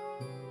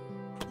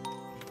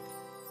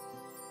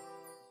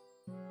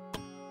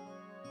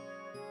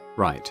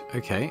 Right,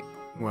 okay.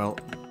 Well,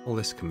 all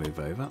this can move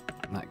over.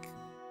 That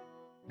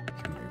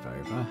can move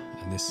over.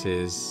 And this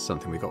is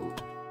something we got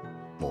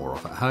more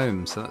of at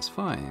home, so that's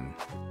fine.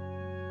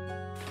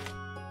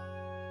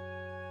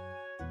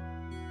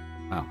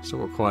 Wow,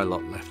 still got quite a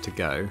lot left to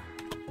go.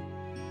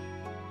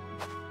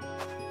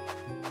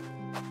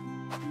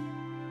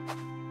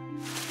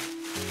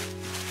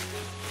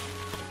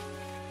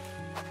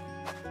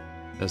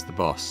 There's the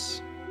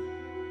boss.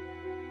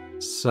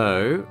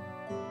 So,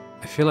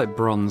 I feel like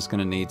Bron's going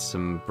to need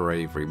some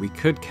bravery. We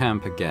could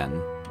camp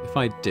again. If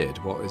I did,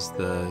 what is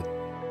the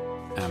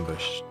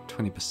ambush?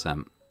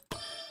 20%. I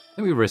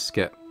think we risk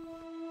it.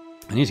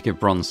 I need to give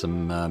Bron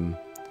some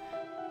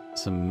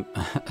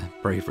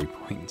bravery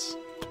points.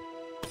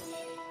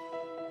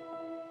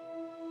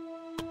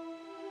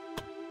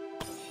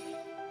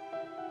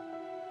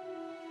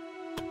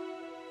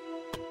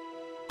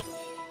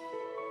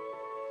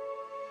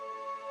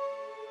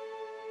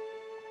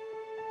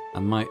 I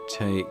might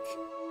take...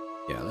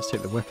 yeah, let's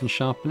take the weapon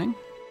sharpening.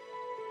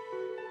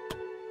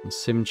 And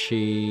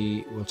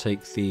Simchi will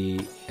take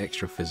the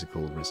extra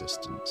physical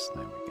resistance.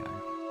 There we go.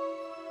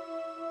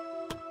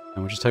 And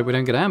we'll just hope we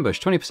don't get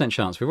ambushed. 20%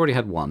 chance. We've already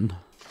had one.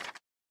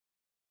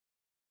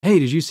 Hey,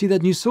 did you see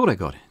that new sword I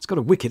got? It's got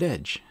a wicked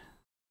edge.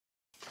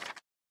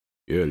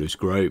 Yeah, looks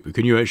great, but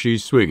can you actually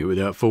swing it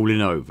without falling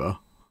over?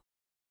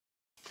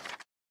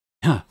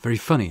 Huh, very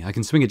funny. I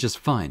can swing it just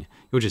fine.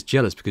 You're just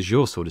jealous because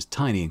your sword is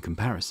tiny in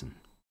comparison.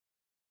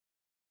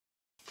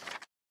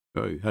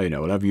 Hey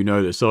now, I'll have you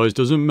know that size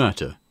doesn't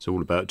matter. It's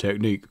all about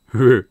technique.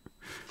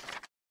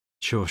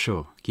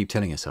 Sure. Keep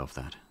telling yourself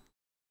that.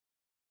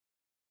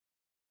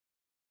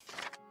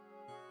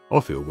 I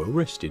feel well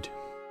rested.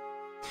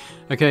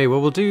 Okay,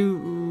 well we'll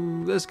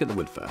do... let's get the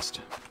wood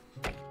first.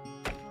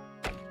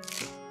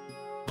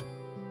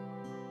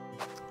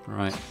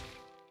 Right.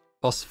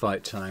 Boss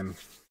fight time.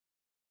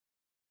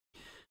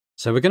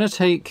 So we're going to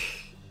take...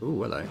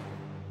 ooh, hello.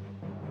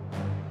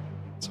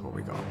 That's what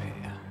we got up here.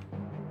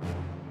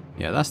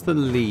 Yeah, that's the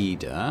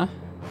leader.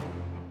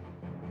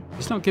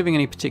 He's not giving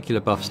any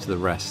particular buffs to the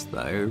rest,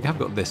 though. We have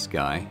got this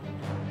guy.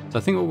 So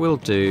I think what we'll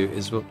do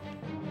is we'll...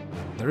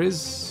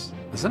 there's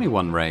only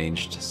one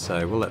ranged,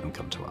 so we'll let them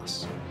come to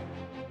us.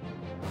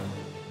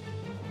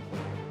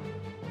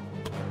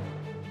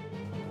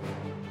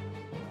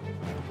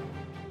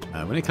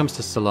 When it comes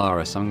to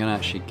Solaris, I'm going to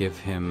actually give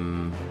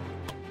him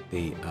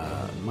the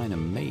minor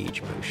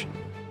mage potion.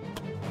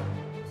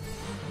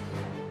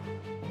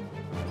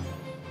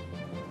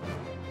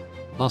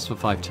 Lasts for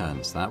 5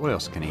 turns, that. What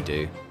else can he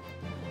do?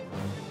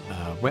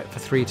 Wet for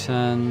 3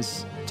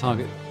 turns.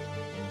 Target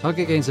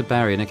gains a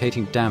barrier,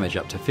 negating damage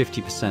up to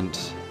 50%.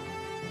 So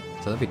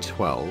that'd be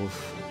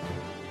 12.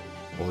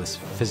 All this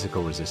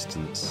physical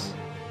resistance.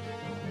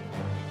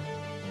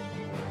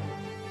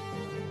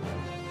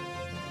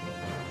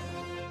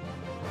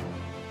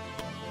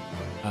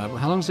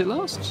 How long does it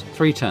last?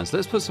 3 turns.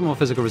 Let's put some more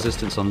physical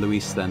resistance on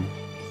Luis then.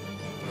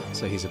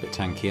 So he's a bit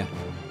tankier.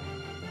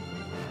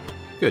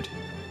 Good.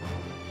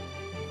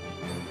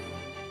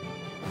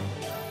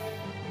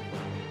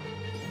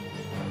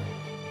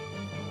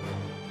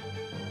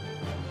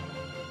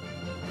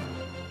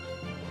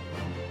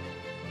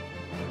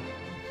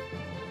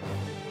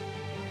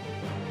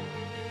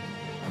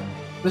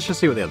 Let's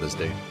just see what the others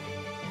do.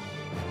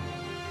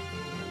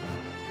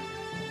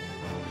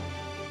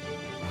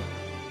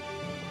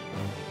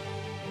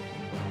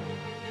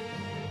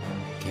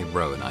 Okay,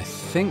 Rowan, I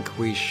think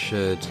we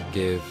should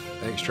give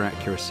extra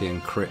accuracy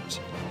and crit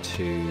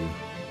to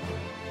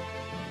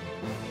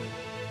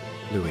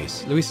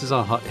Luis. Luis is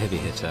our heavy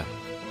hitter.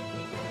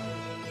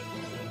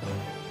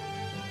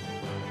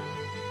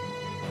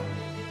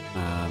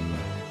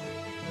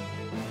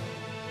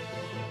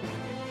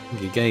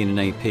 You gain an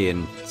AP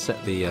and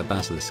set the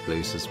basilisk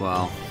loose as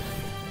well.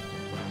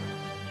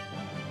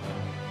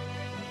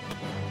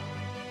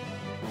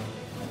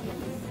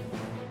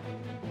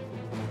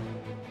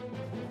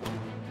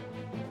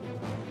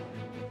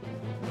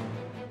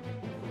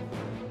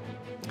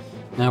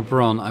 Now,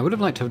 Bron, I would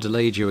have liked to have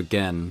delayed you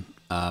again.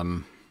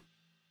 There's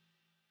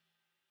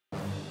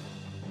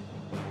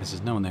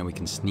no one there we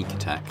can sneak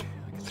attack.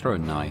 I could throw a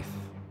knife.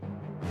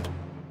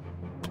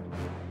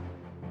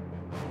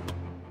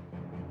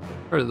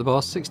 Throw it at the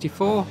boss,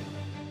 64.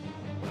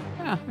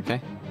 Yeah,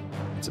 okay.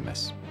 It's a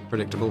miss.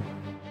 Predictable.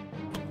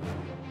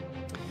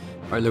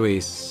 Alright,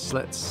 Luis,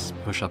 let's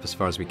push up as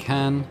far as we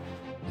can.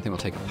 I think we'll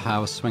take a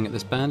power swing at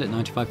this bandit,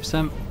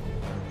 95%.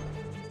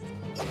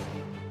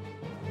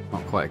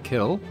 Not quite a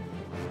kill.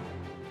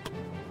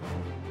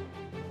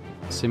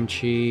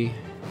 Simchi.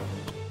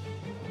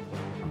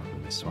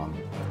 This one.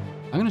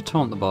 I'm going to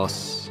taunt the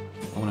boss.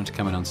 I want him to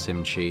come in on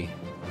Simchi.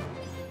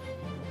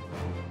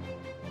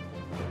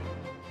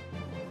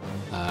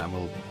 And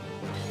we'll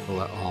pull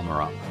that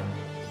armor up.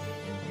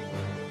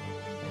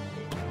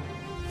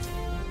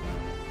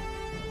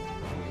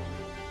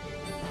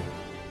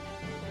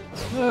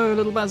 Oh,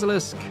 little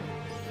basilisk!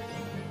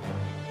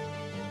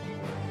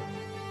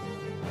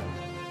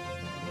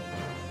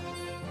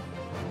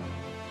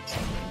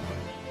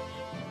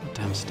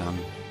 Damn stun.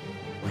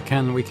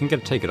 We can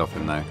take it off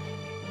him though.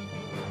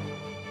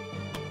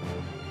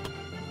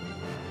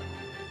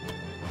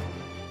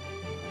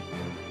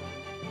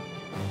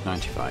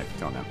 $95,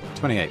 go on then.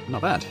 28,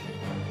 not bad.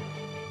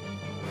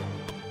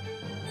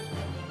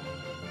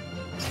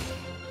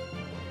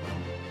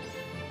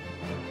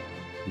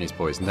 And he's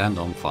poisoned and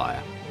on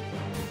fire.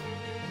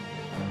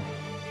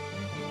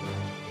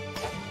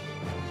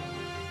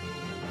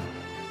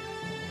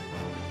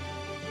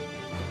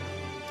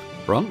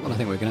 Bron, well, I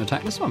think we're going to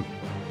attack this one.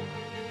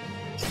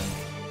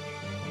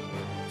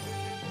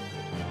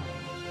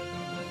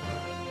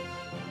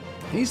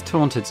 He's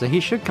taunted, so he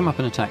should come up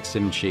and attack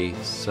Simchi,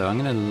 so I'm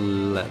going to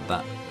let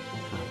that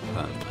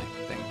happen, I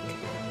think.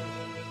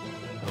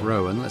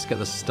 Rowan, let's get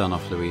the stun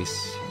off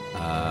Luis.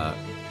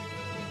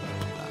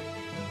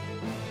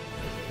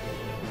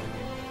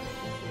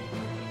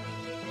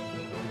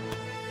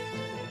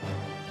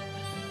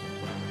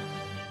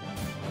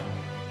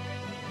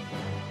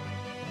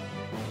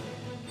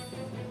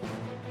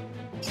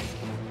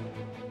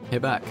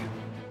 Hit back.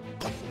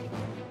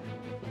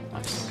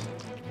 Nice.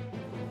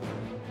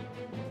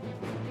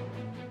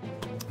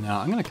 Now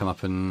I'm going to come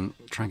up and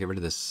try and get rid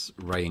of this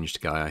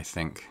ranged guy, I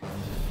think.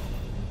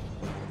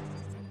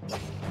 There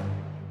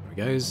he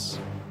goes.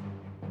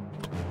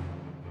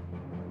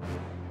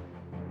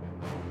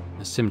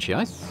 Simchi,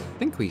 I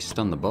think we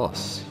stunned the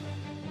boss.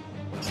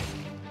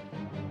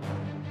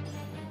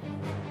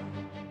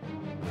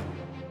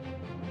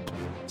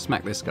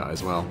 Smack this guy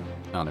as well.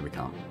 Oh, no, we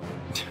can't.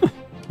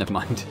 Never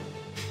mind.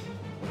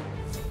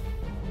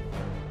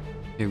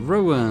 Okay,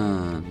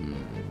 Rowan.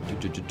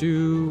 What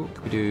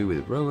can we do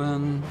with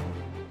Rowan?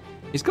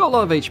 He's got a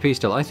lot of HP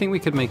still. I think we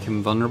could make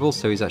him vulnerable,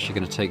 so he's actually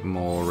going to take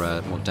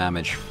more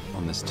damage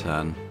on this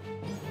turn.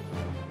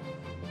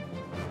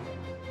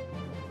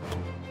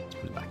 Let's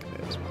put it back a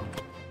bit as well.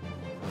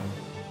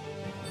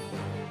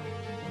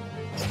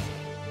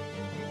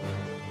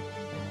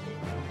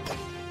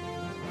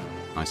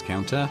 Nice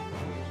counter.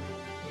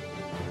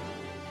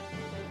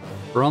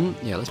 Bron,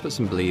 yeah, let's put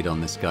some bleed on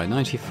this guy.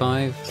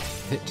 95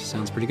 hit,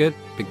 sounds pretty good.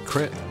 Big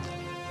crit,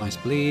 nice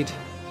bleed.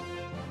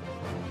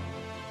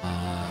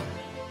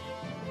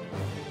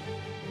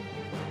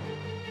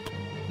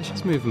 Let's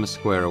just move him a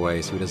square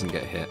away so he doesn't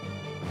get hit.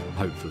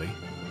 Hopefully.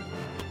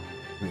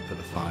 Let me put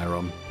the fire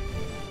on.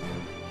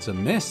 It's a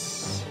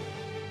miss.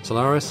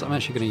 Solaris, I'm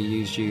actually going to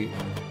use you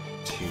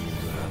to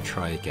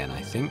try again,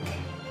 I think.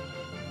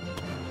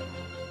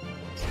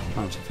 I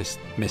want to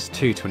miss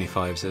two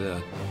 25s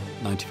at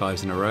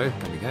 95s in a row.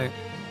 There we go.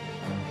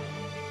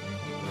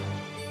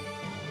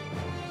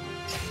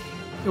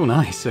 Oh,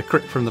 nice. A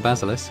crit from the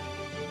Basilisk.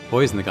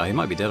 Poison the guy. He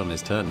might be dead on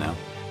his turn now.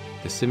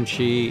 The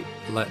Simchi,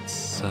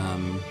 let's...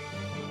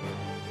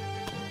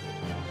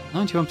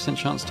 91%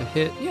 chance to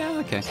hit. Yeah,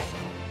 okay.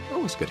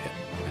 Oh, it's a good hit.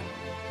 Yeah.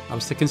 I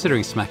was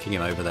considering smacking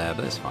him over there,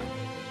 but it's fine.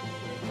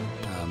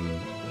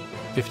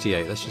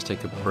 58. Let's just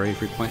take a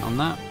bravery point on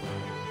that.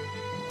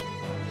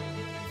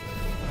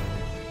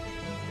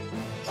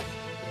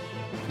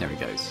 There he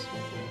goes.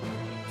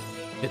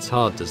 Hits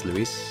hard, does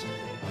Luis.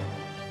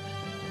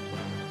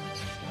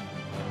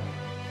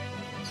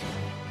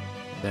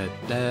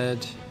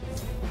 Dead.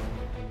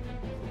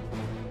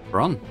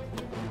 Bron.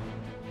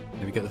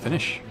 Maybe get the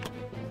finish.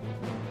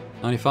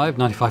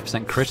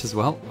 95% crit as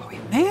well. Oh, he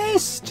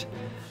missed!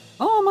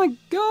 Oh my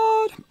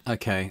god!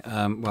 Okay,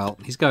 well,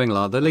 he's going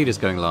last. The leader's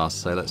going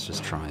last, so let's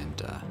just try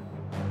and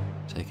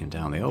take him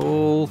down the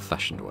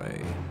old-fashioned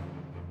way.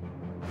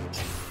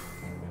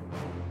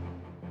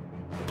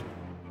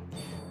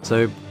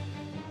 So,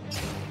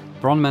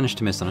 Bron managed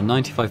to miss on a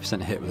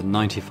 95% hit with a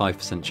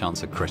 95%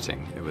 chance of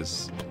critting. It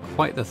was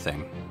quite the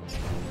thing.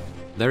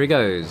 There he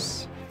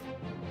goes.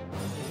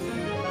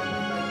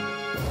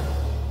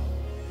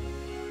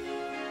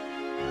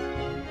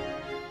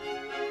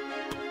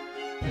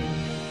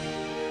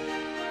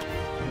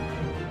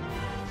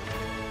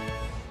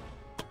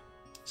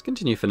 Let's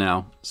continue for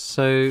now.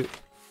 So,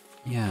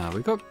 yeah,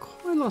 we've got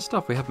quite a lot of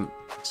stuff we haven't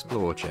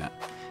explored yet.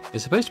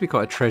 It's supposed to be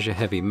quite a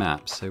treasure-heavy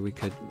map, so we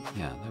could...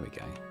 Yeah, there we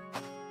go.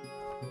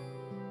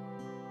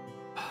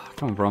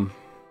 Come on, Brom.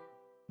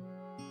 There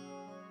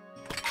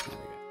we go.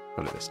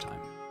 Got it this time.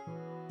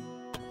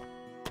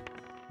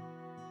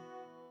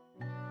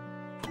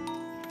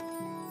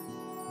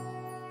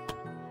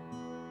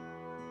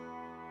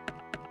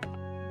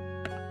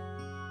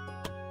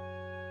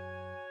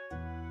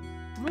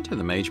 I might do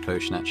the mage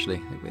potion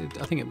actually.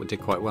 I think it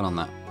did quite well on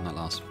that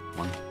last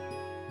one.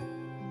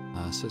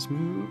 So it's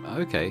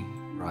okay,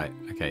 right?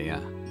 Okay, yeah.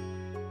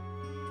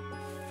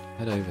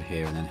 Head over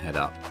here and then head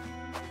up.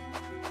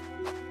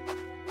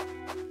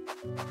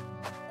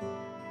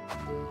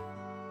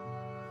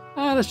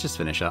 Let's just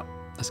finish up.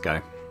 Let's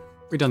go.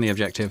 We've done the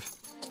objective.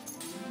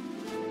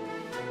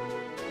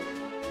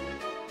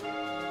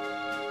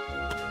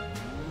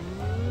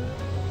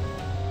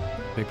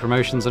 Big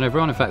promotions on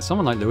everyone. In fact,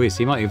 someone like Luis,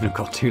 he might even have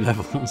got 2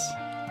 levels.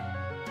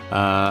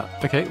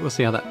 Okay, we'll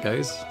see how that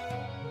goes.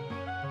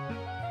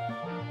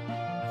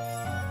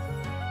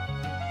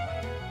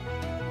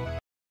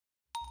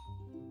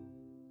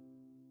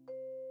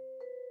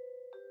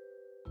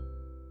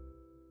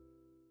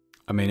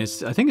 I mean, I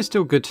think it's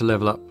still good to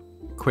level up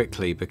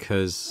quickly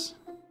because,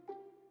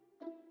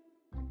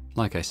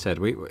 like I said,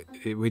 we're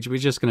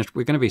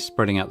gonna be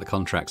spreading out the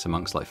contracts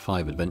amongst like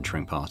 5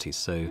 adventuring parties,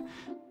 so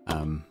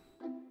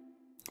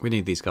we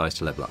need these guys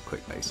to level up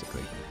quick,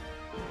 basically.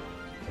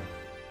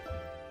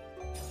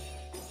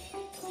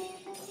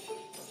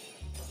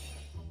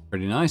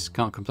 Pretty nice,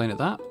 can't complain at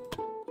that.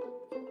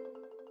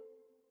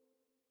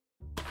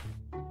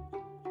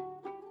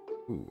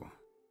 Ooh.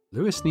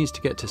 Lewis needs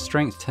to get to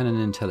Strength 10 and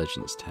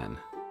Intelligence 10.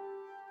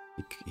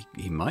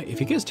 He might, if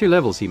he gets 2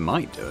 levels, he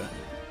might do it.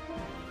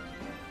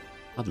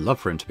 I'd love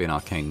for him to be an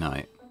Arcane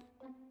Knight.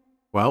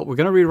 Well, we're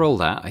going to re-roll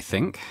that, I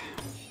think.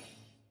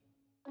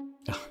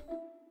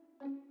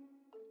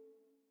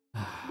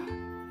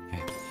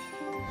 Okay.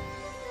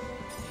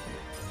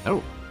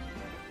 Oh.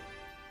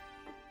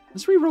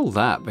 Let's re-roll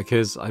that,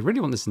 because I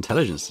really want this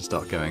intelligence to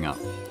start going up.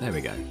 There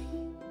we go.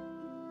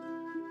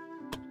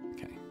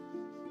 Okay.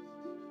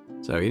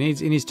 So he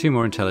needs 2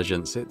 more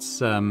intelligence.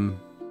 It's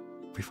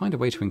if we find a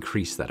way to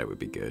increase that, it would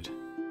be good.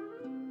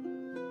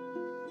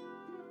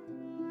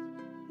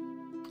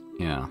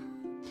 Yeah.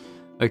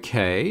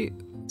 Okay,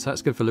 so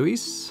that's good for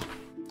Luis.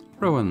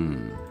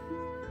 Rowan.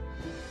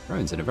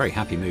 Rowan's in a very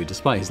happy mood,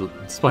 despite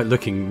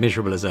looking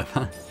miserable as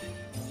ever.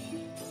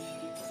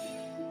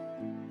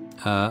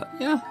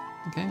 Yeah.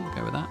 Okay, we'll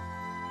go with that.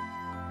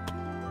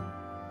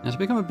 Now, to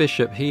become a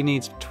bishop, he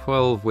needs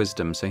 12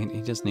 wisdom, so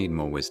he does need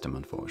more wisdom,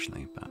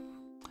 unfortunately. But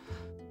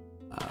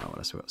what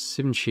else we got?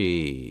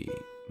 Simchi.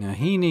 Now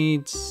he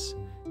needs.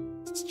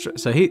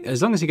 So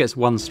as long as he gets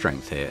 1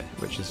 strength here,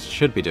 which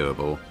should be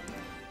doable,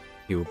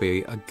 he will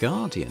be a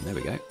guardian. There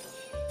we go.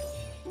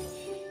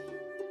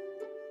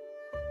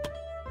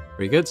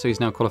 Very good. So he's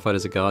now qualified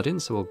as a guardian.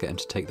 So we'll get him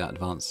to take that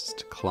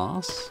advanced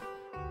class.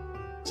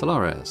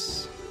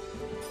 Solaris.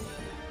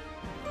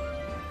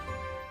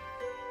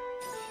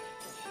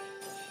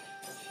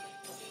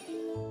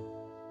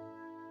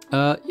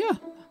 Yeah,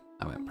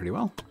 that went pretty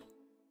well.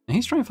 And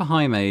he's trying for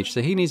High Mage,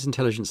 so he needs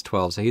Intelligence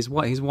 12, so he's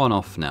 1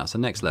 off now, so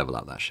next level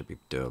up that should be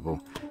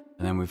doable.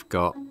 And then we've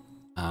got,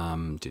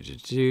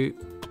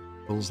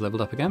 Bull's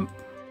leveled up again.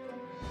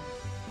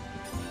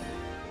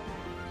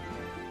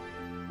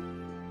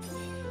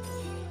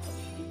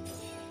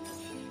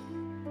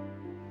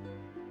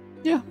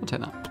 Yeah, we'll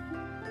take that.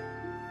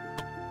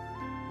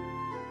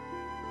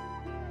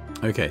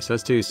 Okay, so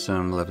let's do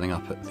some leveling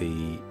up at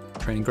the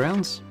training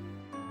grounds.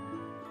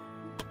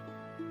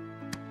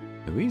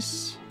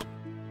 Luis.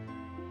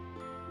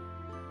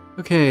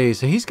 Okay,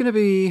 so he's going to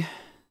be...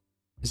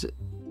 Is it...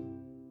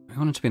 I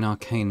want him to be an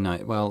Arcane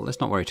Knight. Well,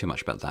 let's not worry too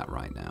much about that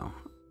right now.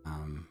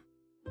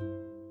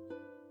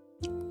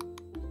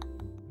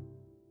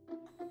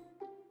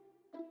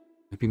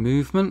 Maybe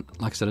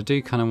movement? Like I said, I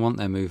do kind of want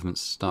their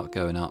movements to start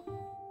going up.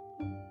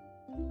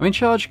 I mean,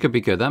 charge could be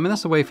good. I mean,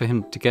 that's a way for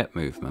him to get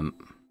movement.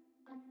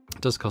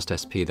 It does cost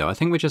SP, though. I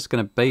think we're just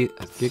going to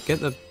get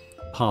the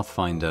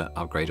Pathfinder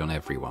upgrade on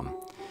everyone.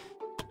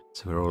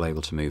 So we're all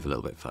able to move a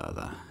little bit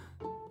further.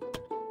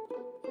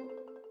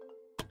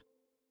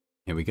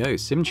 Here we go.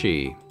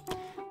 Simchi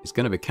is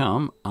going to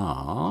become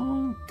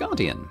our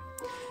Guardian.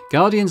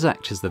 Guardians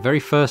act as the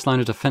very first line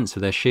of defense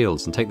with their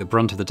shields and take the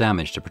brunt of the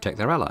damage to protect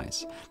their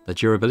allies. Their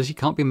durability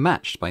can't be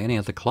matched by any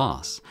other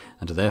class,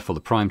 and are therefore the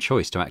prime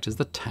choice to act as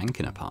the tank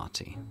in a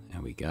party.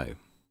 There we go.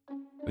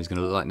 Who's going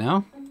to look like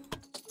now?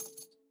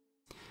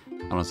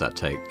 How long does that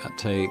take? That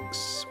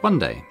takes 1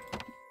 day.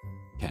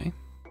 Okay.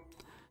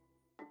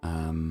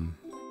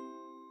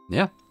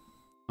 Yeah.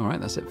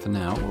 Alright, that's it for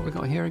now. What have we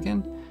got here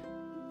again?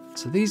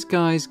 So these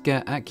guys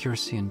get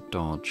accuracy and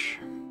dodge.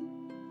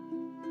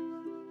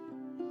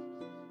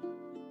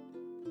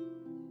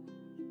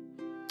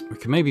 We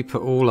can maybe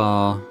put all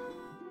our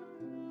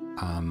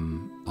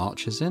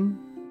archers in.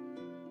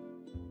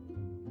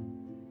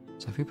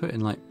 So if we put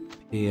in like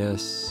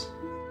Pierce...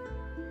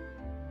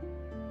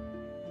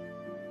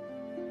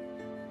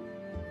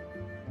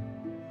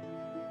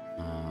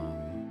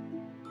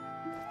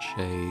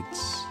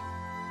 Shades.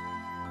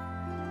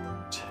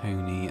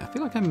 Tony. I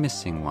feel like I'm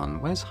missing one.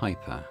 Where's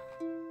Hyper?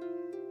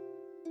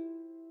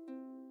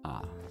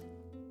 Ah.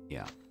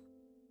 Yeah.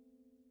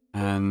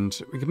 And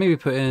we could maybe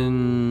put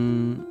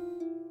in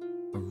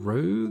a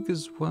rogue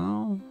as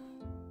well.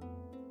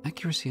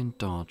 Accuracy and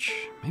dodge.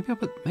 Maybe I'll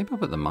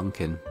put the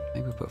monk in.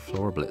 Maybe I'll put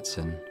Flora Blitz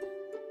in.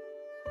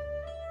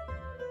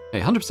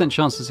 Okay, 100%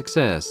 chance of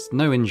success.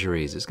 No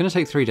injuries. It's going to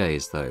take 3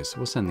 days though, so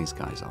we'll send these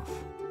guys off.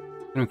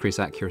 Going to increase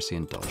accuracy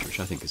and dodge, which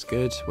I think is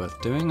good.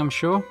 Worth doing, I'm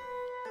sure.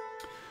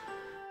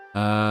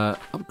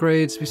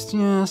 Upgrades.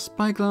 Yeah,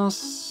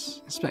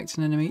 spyglass. Inspect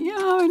an enemy. Yeah,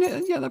 I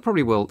mean, yeah, that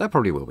probably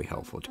will be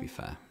helpful, to be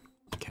fair.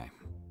 Okay.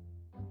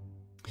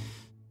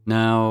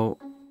 Now,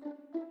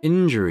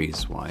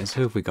 injuries-wise,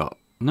 who have we got?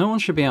 No one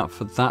should be out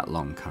for that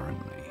long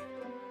currently.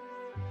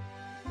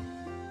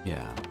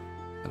 Yeah,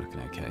 they're looking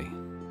okay.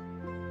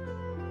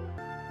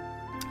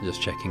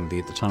 Just checking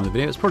the time of the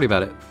video. It's probably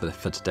about it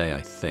for today,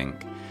 I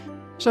think.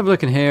 Just have a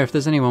look in here. If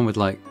there's anyone with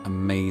like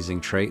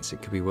amazing traits,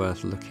 it could be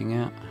worth looking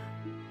at.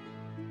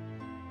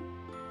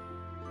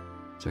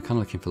 So we're kind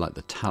of looking for like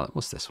the talent.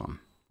 What's this one?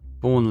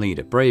 Born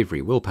leader,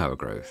 bravery, willpower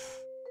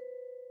growth,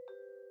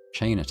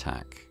 chain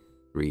attack,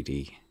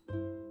 greedy,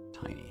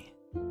 tiny.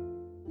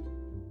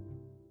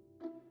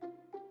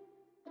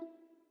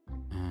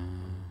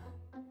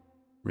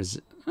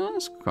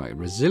 That's quite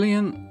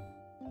resilient,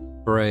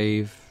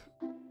 brave.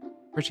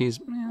 Pretty is,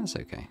 yeah, that's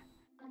okay.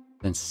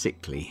 Then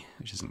sickly,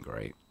 which isn't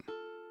great.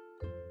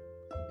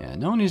 Yeah,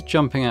 no one is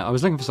jumping out. I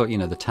was looking for sort of, you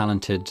know, the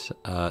talented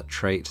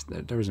trait.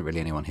 There isn't really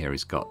anyone here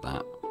who's got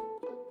that.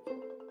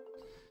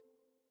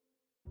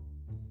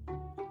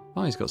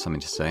 Oh, he's got something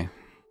to say.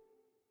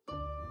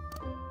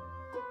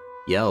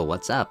 Yo,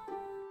 what's up?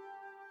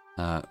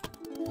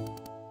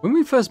 When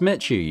we first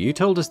met you, you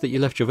told us that you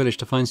left your village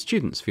to find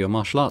students for your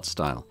martial arts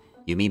style.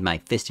 You mean my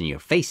fist in your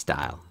face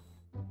style?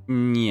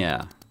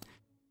 Yeah.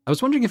 I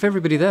was wondering if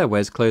everybody there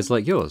wears clothes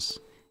like yours.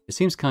 It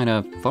seems kind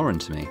of foreign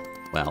to me.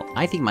 Well,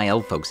 I think my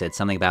old folks said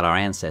something about our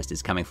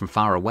ancestors coming from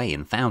far away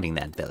and founding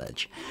that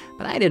village.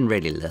 But I didn't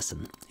really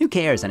listen. Who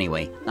cares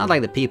anyway? Not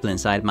like the people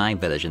inside my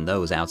village and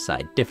those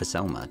outside differ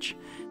so much.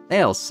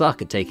 They all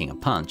suck at taking a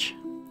punch.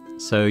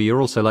 So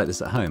you're also like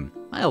this at home?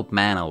 My old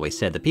man always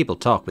said that people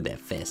talk with their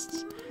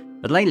fists.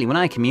 But lately when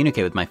I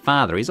communicate with my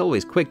father, he's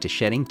always quick to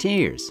shedding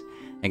tears.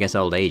 I guess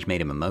old age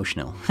made him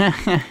emotional.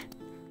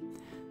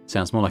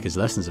 Sounds more like his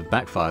lessons have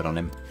backfired on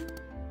him.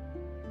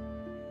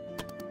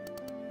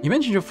 You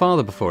mentioned your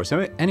father before. Is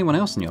there anyone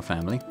else in your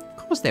family? Of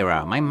course there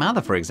are. My mother,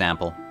 for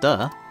example.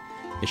 Duh.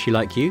 Is she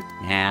like you?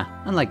 Nah.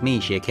 Unlike me,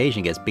 she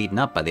occasionally gets beaten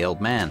up by the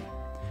old man.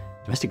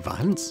 Domestic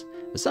violence?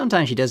 But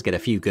sometimes she does get a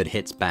few good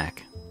hits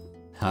back.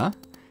 Huh?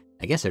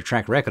 I guess her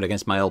track record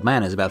against my old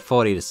man is about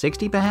 40 to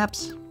 60,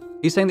 perhaps? Are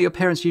you saying that your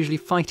parents usually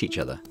fight each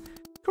other?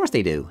 Of course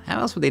they do.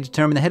 How else would they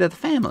determine the head of the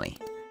family?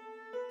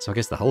 So I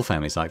guess the whole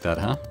family's like that,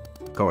 huh?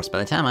 Of course, by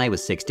the time I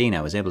was 16,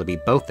 I was able to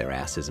beat both their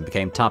asses and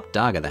became top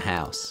dog of the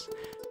house.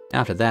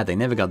 After that, they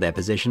never got their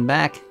position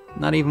back.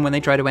 Not even when they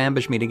tried to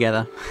ambush me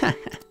together. I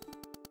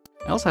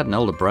also had an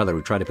older brother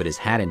who tried to put his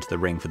hat into the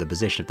ring for the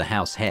position of the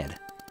house head.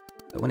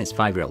 But when his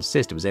 5-year-old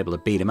sister was able to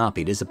beat him up,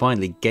 he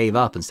disappointingly gave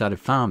up and started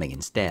farming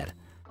instead.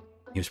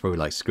 He was probably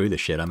like, screw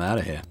this shit, I'm out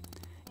of here.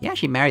 He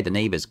actually married the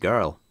neighbor's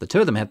girl. The two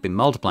of them have been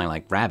multiplying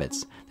like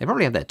rabbits. They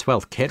probably have their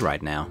 12th kid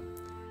right now.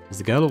 Is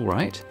the girl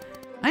alright?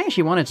 I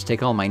actually wanted to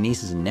take all my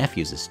nieces and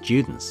nephews as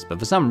students, but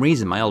for some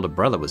reason my older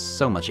brother was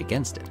so much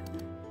against it.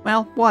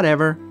 Well,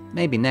 whatever.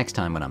 Maybe next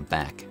time when I'm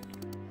back.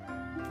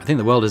 I think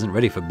the world isn't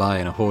ready for Bai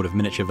and a horde of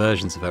miniature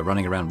versions of her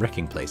running around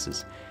wrecking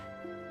places.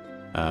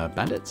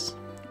 Bandits?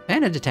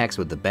 Bandit attacks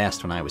were the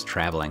best when I was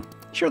traveling.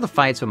 Sure, the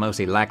fights were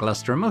mostly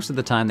lackluster, and most of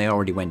the time they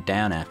already went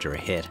down after a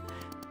hit.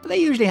 But they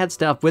usually had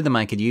stuff with them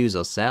I could use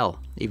or sell.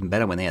 Even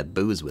better when they had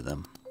booze with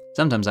them.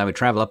 Sometimes I would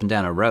travel up and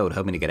down a road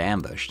hoping to get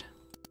ambushed.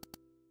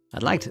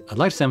 I'd like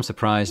to say I'm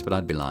surprised, but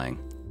I'd be lying.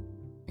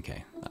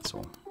 Okay, that's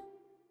all.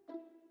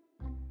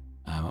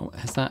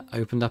 Has that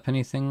opened up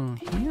anything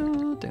here?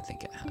 Don't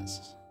think it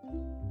has.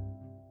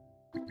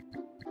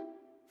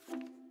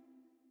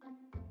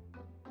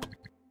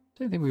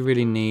 Don't think we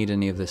really need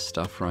any of this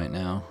stuff right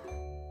now.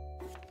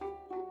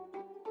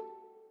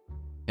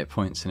 Hit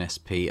points and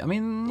SP. I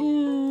mean,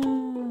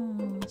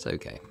 yeah, it's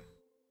okay.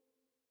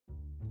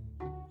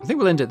 I think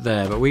we'll end it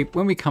there. But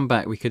when we come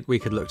back, we could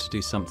look to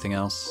do something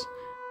else.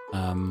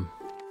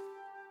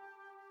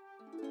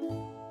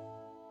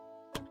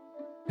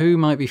 Who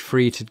might be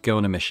free to go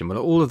on a mission? Well,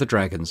 all of the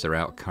dragons are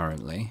out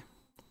currently.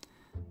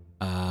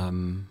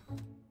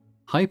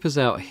 Hyper's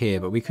out here,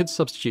 but we could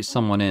substitute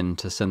someone in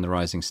to send the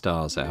Rising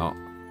Stars out.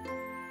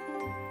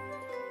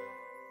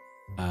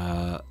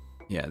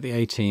 Yeah, the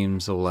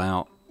A-team's all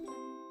out.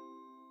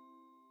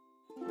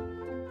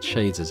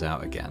 Shades is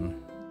out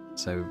again.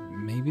 So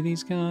maybe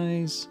these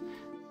guys...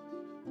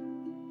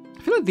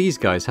 I feel like these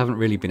guys haven't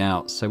really been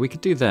out, so we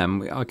could do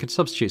them. I could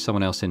substitute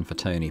someone else in for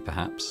Tony,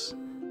 perhaps.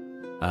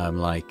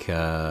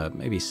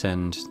 Maybe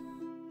send...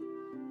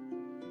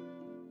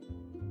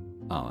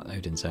 Oh,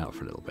 Odin's out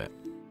for a little bit.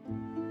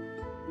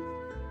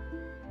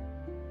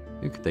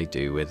 Who could they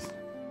do with?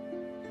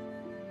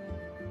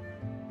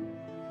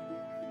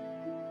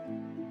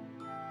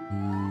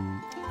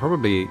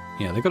 Probably,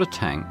 yeah, they've got a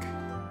tank.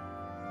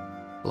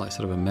 Like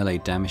sort of a melee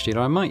damage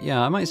dealer. I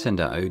might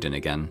send out Odin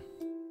again.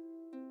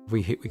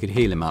 We could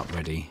heal him up,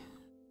 ready.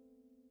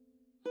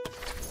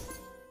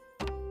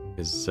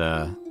 Because,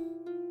 I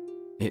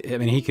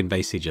mean, he can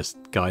basically just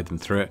guide them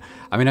through it.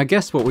 I mean, I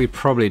guess what we'd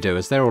probably do,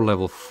 as they're all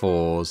level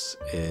 4s,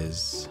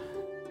 is...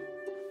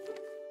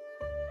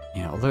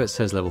 Yeah, although it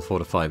says level 4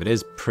 to 5, it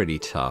is pretty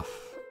tough.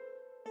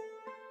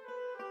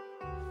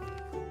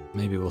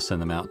 Maybe we'll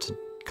send them out to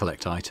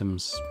collect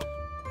items.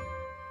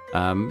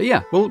 But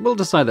yeah, we'll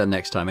decide that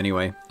next time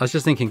anyway. I was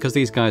just thinking, because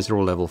these guys are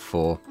all level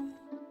 4,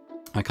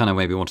 I kind of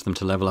maybe wanted them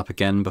to level up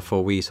again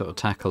before we sort of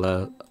tackle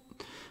a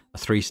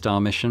 3-star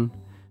mission.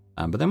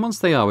 But then once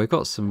they are, we've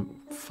got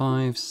some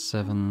 5s,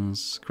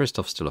 7s.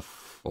 Kristoff's still a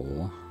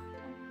 4.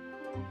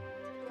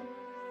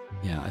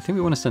 Yeah, I think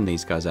we want to send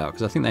these guys out,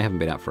 because I think they haven't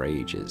been out for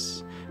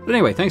ages. But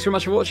anyway, thanks very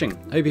much for watching.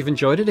 I hope you've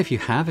enjoyed it. If you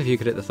have, if you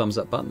could hit the thumbs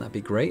up button, that'd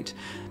be great.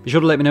 Be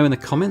sure to let me know in the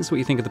comments what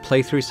you think of the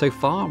playthrough so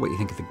far, what you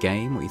think of the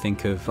game, what you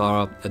think of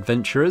our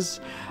adventurers,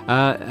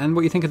 and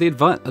what you think of the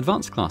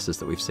advanced classes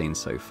that we've seen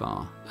so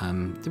far.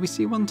 Did we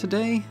see one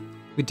today?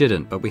 We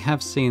didn't, but we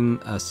have seen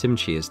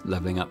Simchi is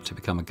leveling up to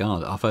become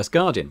our first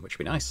Guardian, which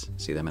would be nice.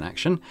 See them in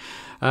action.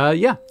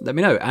 Yeah, let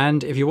me know.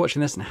 And if you're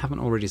watching this and haven't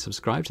already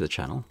subscribed to the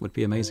channel, would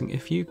be amazing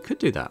if you could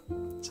do that.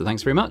 So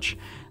thanks very much,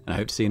 and I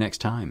hope to see you next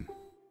time.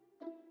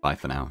 Bye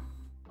for now.